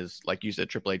Johnny is. Like you said,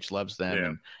 Triple H loves them. Yeah.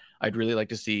 And I'd really like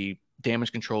to see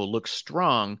Damage Control look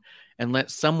strong and let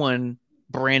someone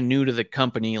brand new to the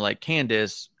company like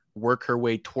Candice work her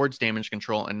way towards Damage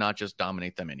Control and not just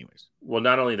dominate them anyways. Well,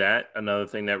 not only that, another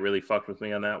thing that really fucked with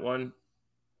me on that one,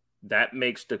 that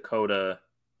makes Dakota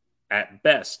at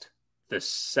best the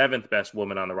 7th best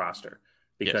woman on the roster,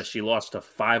 because she lost to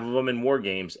 5 of them in War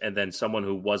Games and then someone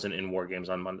who wasn't in War Games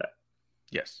on Monday.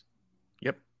 Yes.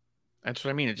 Yep. That's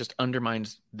what I mean. It just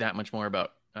undermines that much more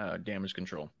about Damage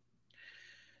Control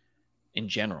in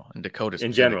general, and Dakota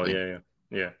in general.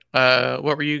 Yeah.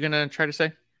 What were you going to try to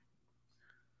say?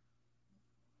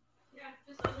 Yeah,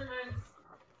 just undermines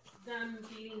them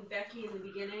beating Becky in the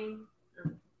beginning,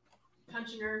 or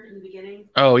punching her in the beginning.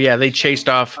 Oh, yeah. They chased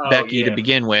off Becky to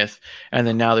begin with, and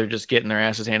then now they're just getting their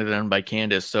asses handed to them by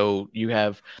Candice. So you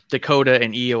have Dakota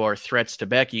and Io are threats to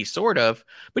Becky, sort of.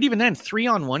 But even then,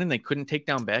 3-on-1 and they couldn't take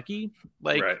down Becky.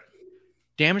 Like, right.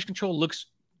 Damage Control looks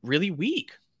really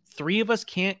weak. 3 of us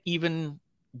can't even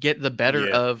get the better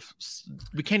of.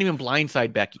 We can't even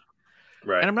blindside Becky.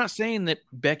 Right. And I'm not saying that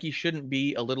Becky shouldn't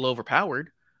be a little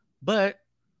overpowered, but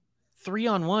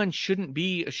 3-on-1 shouldn't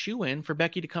be a shoe-in for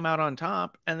Becky to come out on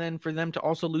top and then for them to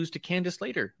also lose to Candice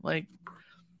later. Like,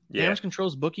 Damage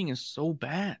Control's booking is so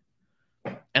bad.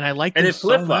 And I like them it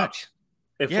so much.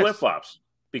 It flip-flops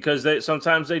because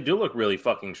sometimes they do look really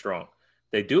fucking strong.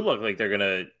 They do look like they're going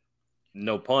to,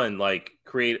 no pun, like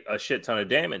create a shit ton of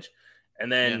damage.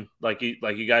 And then, like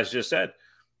you guys just said,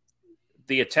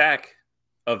 the attack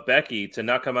of Becky to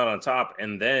not come out on top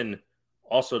and then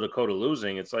also Dakota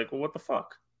losing, it's like, well, what the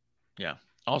fuck? Yeah.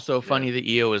 Also funny that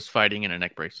Io is fighting in a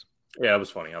neck brace. Yeah, it was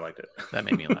funny. I liked it. That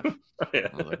made me laugh. Yeah.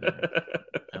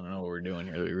 I don't know what we're doing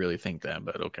here. We really think that,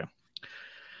 but okay.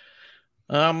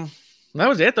 That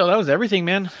was it, though. That was everything,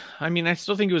 man. I mean, I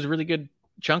still think it was a really good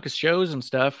chunk of shows and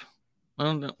stuff.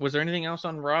 Was there anything else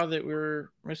on Raw that we were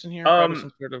missing here? Probably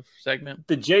some sort of segment.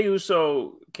 The Jey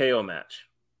Uso KO match.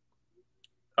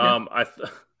 Yeah.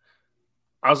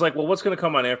 I was like, well, what's going to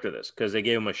come on after this? Because they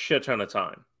gave him a shit ton of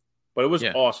time. But it was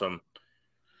awesome.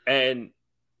 And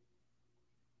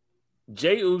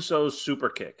Jey Uso's super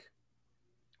kick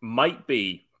might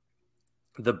be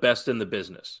the best in the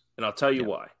business. And I'll tell you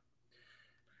why.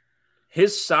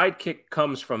 His sidekick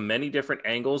comes from many different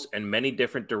angles and many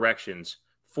different directions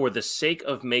for the sake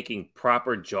of making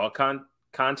proper jaw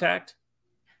contact,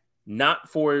 not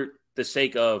for the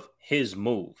sake of his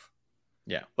move.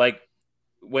 Yeah. Like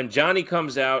when Johnny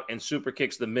comes out and super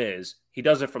kicks The Miz, he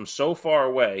does it from so far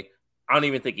away, I don't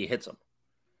even think he hits him.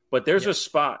 But there's a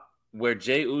spot where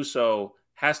Jey Uso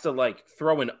has to like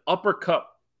throw an uppercut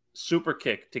super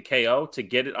kick to KO to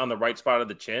get it on the right spot of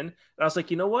the chin. And I was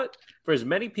like, you know what? For as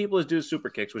many people as do super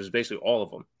kicks, which is basically all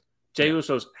of them, Jey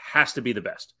Uso's has to be the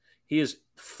best. He is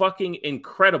fucking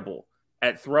incredible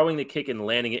at throwing the kick and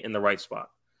landing it in the right spot.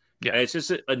 Yeah. And it's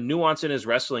just a nuance in his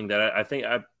wrestling that I think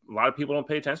a lot of people don't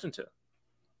pay attention to.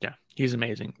 Yeah, he's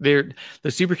amazing. The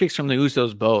super kicks from the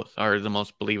Usos both are the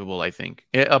most believable, I think,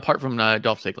 apart from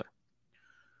Dolph Ziggler.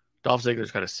 Dolph Ziggler's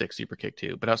got a sick super kick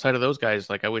too. But outside of those guys,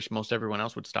 like I wish most everyone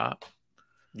else would stop.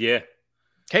 Yeah.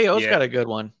 KO's got a good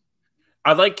one.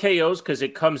 I like KO's because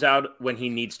it comes out when he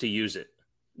needs to use it,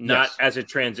 not as a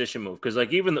transition move. Because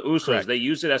like even the Usos, they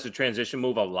use it as a transition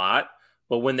move a lot.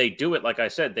 But when they do it, like I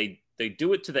said, they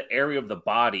do it to the area of the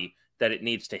body that it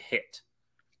needs to hit.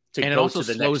 And it also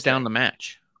slows down the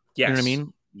match. Yes. You know what I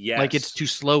mean? Yes. Like it's to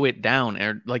slow it down.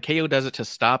 Or like KO does it to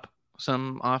stop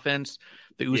some offense.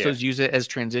 The Usos use it as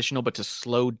transitional, but to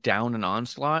slow down an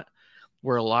onslaught,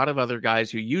 where a lot of other guys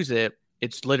who use it,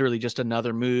 it's literally just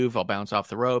another move. I'll bounce off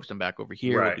the ropes and back over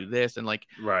here. We'll do this. And like,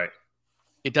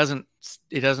 it doesn't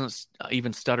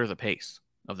even stutter the pace.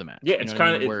 of the match. Yeah, You it's know what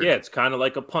I kind mean? of it's kind of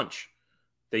like a punch.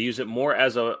 They use it more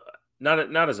as a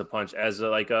not as a punch, as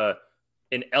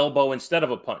an elbow instead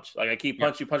of a punch. Like I keep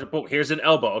punch, you punch, boom, here's an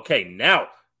elbow. Okay, now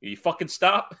you fucking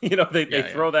stop. You know, they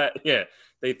throw that. Yeah,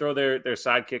 they throw their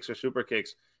side kicks or super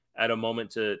kicks at a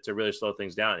moment to really slow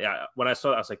things down. Yeah, when I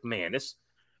saw it, I was like, man, this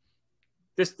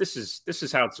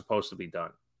is how it's supposed to be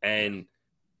done. And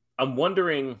I'm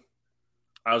wondering.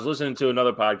 I was listening to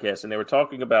another podcast, and they were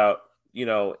talking about, you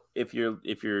know, if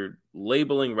you're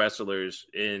labeling wrestlers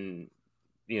in,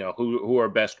 you know, who are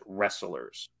best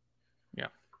wrestlers. Yeah.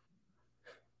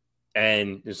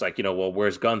 And it's like, you know, well,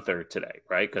 where's Gunther today,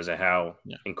 right? Because of how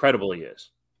incredible he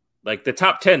is. Like the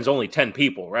top 10 is only 10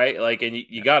 people, right? Like, and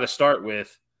you got to start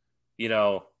with, you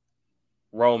know,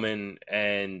 Roman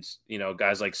and, you know,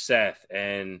 guys like Seth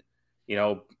and, you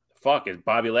know, is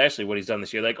Bobby Lashley, what he's done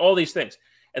this year, like all these things.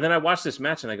 And then I watch this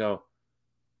match and I go,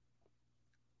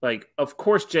 like, of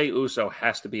course Jey Uso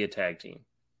has to be a tag team.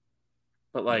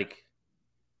 But like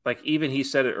even he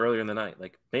said it earlier in the night,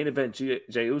 like main event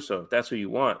Jey Uso, if that's who you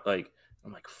want. Like,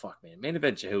 I'm like, fuck, man, main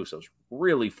event Jey Uso's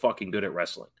really fucking good at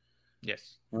wrestling.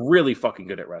 Yes. Really fucking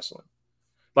good at wrestling.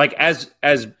 Like as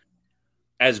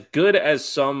good as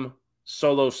some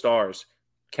solo stars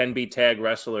can be tag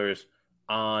wrestlers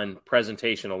on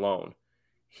presentation alone,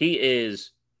 he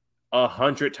is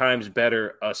 100 times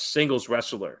better a singles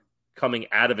wrestler coming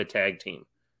out of a tag team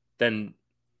than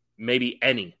maybe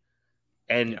any.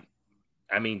 And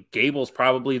I mean, Gable's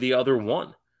probably the other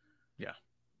one. Yeah.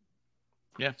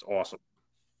 Yeah. It's awesome.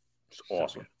 It's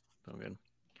awesome. So good.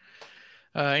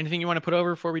 Anything you want to put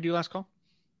over before we do last call?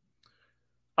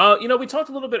 You know, we talked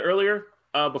a little bit earlier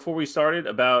before we started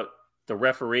about the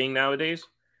refereeing nowadays.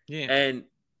 Yeah. And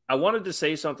I wanted to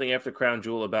say something after Crown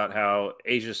Jewel about how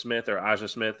Aja Smith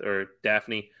or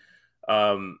Daphne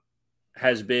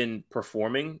has been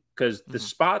performing, because the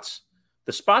spots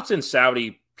in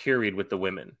Saudi period with the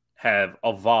women have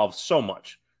evolved so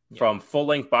much, from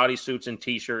full-length bodysuits and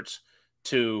T-shirts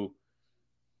to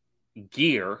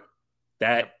gear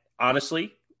that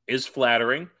honestly is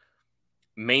flattering,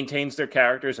 maintains their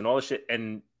characters and all the shit.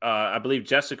 And I believe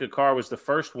Jessica Carr was the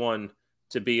first one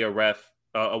to be a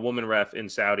woman ref in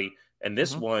Saudi. And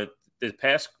this the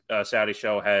past Saudi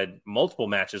show had multiple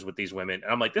matches with these women.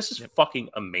 And I'm like, this is fucking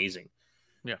amazing.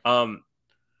 Yeah.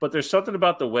 But there's something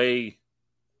about the way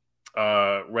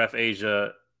Ref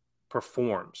Asia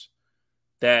performs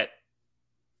that,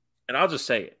 and I'll just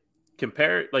say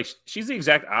it, like she's the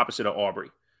exact opposite of Aubrey,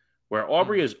 where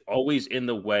Aubrey is always in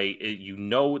the way. You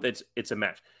know that it's a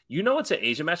match. You know it's an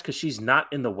Asia match because she's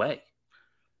not in the way.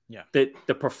 Yeah. That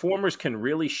the performers can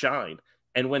really shine.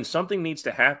 And when something needs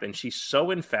to happen, she's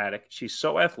so emphatic. She's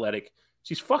so athletic.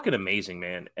 She's fucking amazing,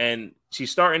 man. And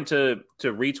she's starting to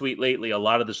retweet lately a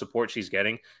lot of the support she's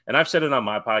getting. And I've said it on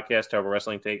my podcast, Terrible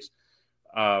Wrestling Takes,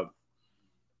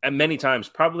 and many times,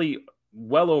 probably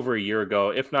well over a year ago,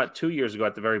 if not 2 years ago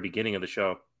at the very beginning of the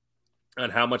show, on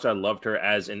how much I loved her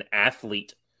as an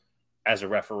athlete, as a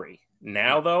referee.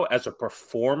 Now, though, as a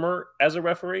performer, as a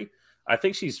referee, I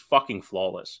think she's fucking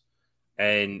flawless.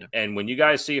 And when you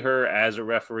guys see her as a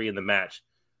referee in the match,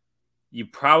 you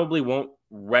probably won't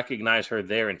recognize her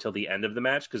there until the end of the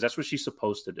match, because that's what she's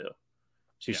supposed to do.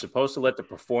 She's supposed to let the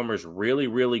performers really,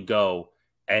 really go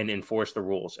and enforce the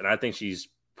rules. And I think she's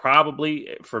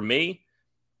probably, for me,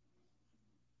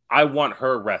 I want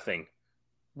her reffing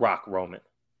Rock Roman.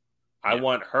 I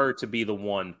want her to be the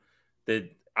one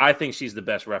that I think she's the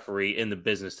best referee in the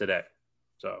business today.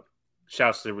 So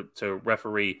shouts to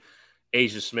referee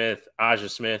Aja Smith,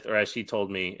 or as she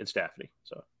told me, it's Daphne.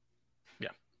 So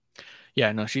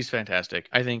yeah, no, she's fantastic.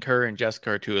 I think her and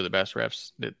Jessica are two of the best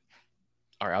refs that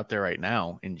are out there right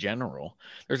now in general.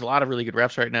 There's a lot of really good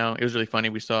refs right now. It was really funny.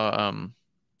 We saw,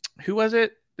 who was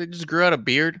it that just grew out a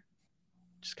beard?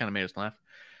 Just kind of made us laugh.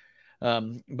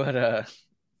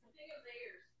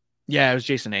 Yeah, it was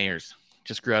Jason Ayers.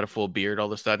 Just grew out a full beard all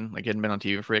of a sudden. Like, he hadn't been on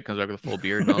TV for it. Comes back with a full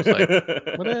beard. And I was like,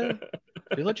 what?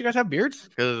 They let you guys have beards?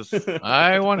 Because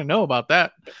I want to know about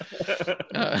that.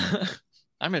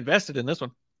 I'm invested in this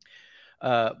one.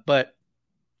 But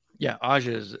yeah,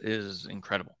 Aja is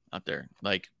incredible out there.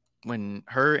 Like, when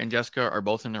her and Jessica are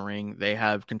both in the ring, they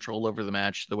have control over the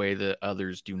match the way that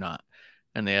others do not.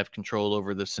 And they have control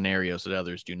over the scenarios that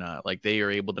others do not. Like, they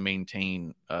are able to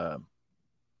maintain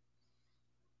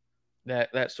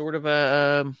that sort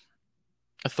of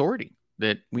authority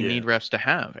that we need refs to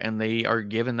have. And they are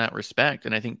given that respect.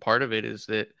 And I think part of it is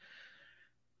that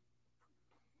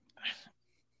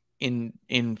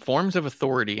in forms of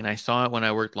authority, and I saw it when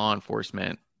I worked law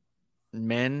enforcement,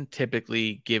 men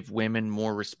typically give women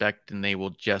more respect than they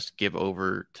will just give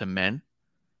over to men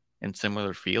in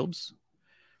similar fields.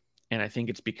 And I think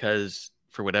it's because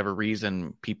for whatever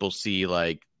reason, people see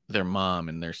like their mom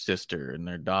and their sister and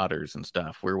their daughters and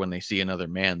stuff, where when they see another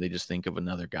man, they just think of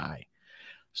another guy.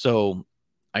 So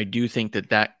I do think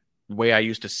that way I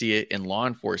used to see it in law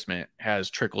enforcement has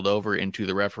trickled over into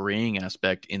the refereeing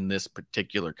aspect in this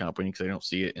particular company, because I don't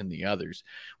see it in the others,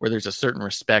 where there's a certain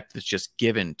respect that's just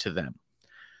given to them.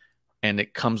 And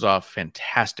it comes off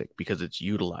fantastic because it's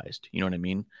utilized. You know what I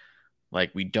mean?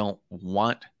 Like, we don't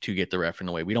want to get the ref in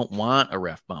the way. We don't want a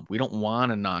ref bump. We don't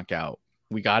want a knockout.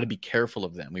 We got to be careful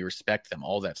of them. We respect them,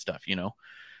 all that stuff, you know?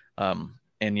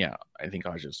 And yeah, I think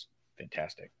Aja's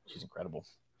fantastic. She's incredible.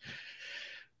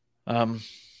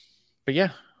 But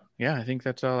yeah, I think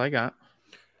that's all I got.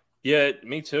 Yeah,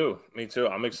 me too.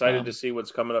 I'm excited to see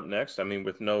what's coming up next. I mean,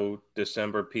 with no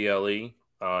December PLE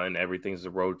and everything's the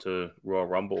road to Royal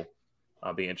Rumble,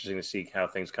 I'll be interesting to see how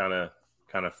things kind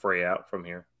of fray out from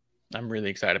here. I'm really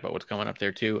excited about what's coming up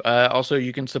there too. Also,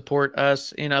 you can support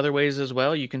us in other ways as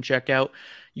well. You can check out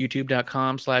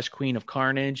youtube.com/Queen of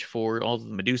Carnage for all the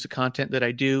Medusa content that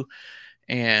I do.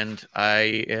 And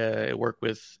I work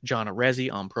with John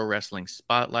Arezzi on Pro Wrestling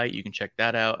Spotlight. You can check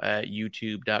that out at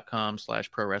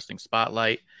youtube.com/Pro Wrestling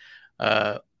Spotlight.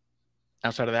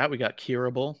 Outside of that, we got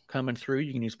Curable coming through.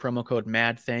 You can use promo code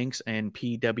MADTHANKS and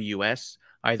PWS.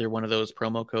 Either one of those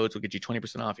promo codes will get you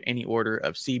 20% off any order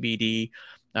of CBD,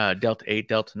 Delta 8,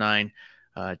 Delta 9,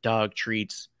 dog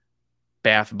treats,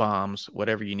 bath bombs,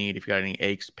 whatever you need. If you got any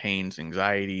aches, pains,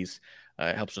 anxieties,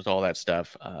 it helps with all that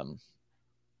stuff.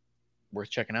 Worth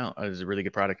checking out. It was a really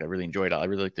good product. I really enjoyed it. I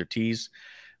really like their teas.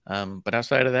 But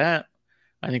outside of that,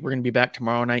 I think we're going to be back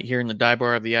tomorrow night here in the dive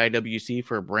bar of the IWC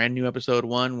for a brand new episode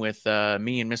 1 with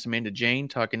me and Miss Amanda Jane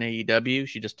talking AEW.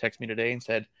 She just texted me today and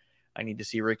said, I need to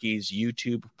see Ricky's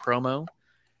YouTube promo.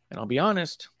 And I'll be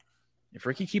honest, if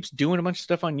Ricky keeps doing a bunch of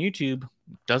stuff on YouTube,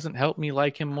 it doesn't help me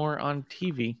like him more on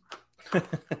TV.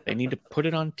 They need to put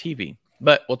it on TV.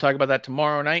 But we'll talk about that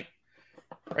tomorrow night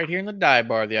right here in the dive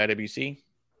bar of the IWC.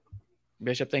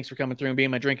 Bishop, thanks for coming through and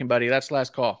being my drinking buddy. That's the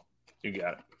last call. You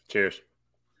got it. Cheers.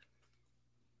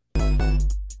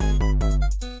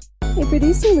 Hey,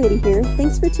 producer lady here.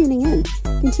 Thanks for tuning in.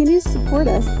 Continue to support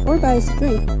us or buy us a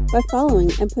drink by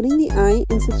following and putting the I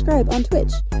in subscribe on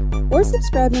Twitch. Or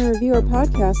subscribe and review our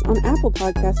podcast on Apple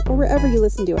Podcasts or wherever you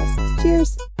listen to us.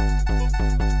 Cheers.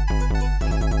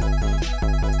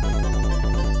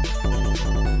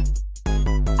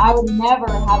 I would never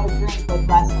have a drink with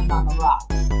wrestling on the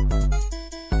rocks.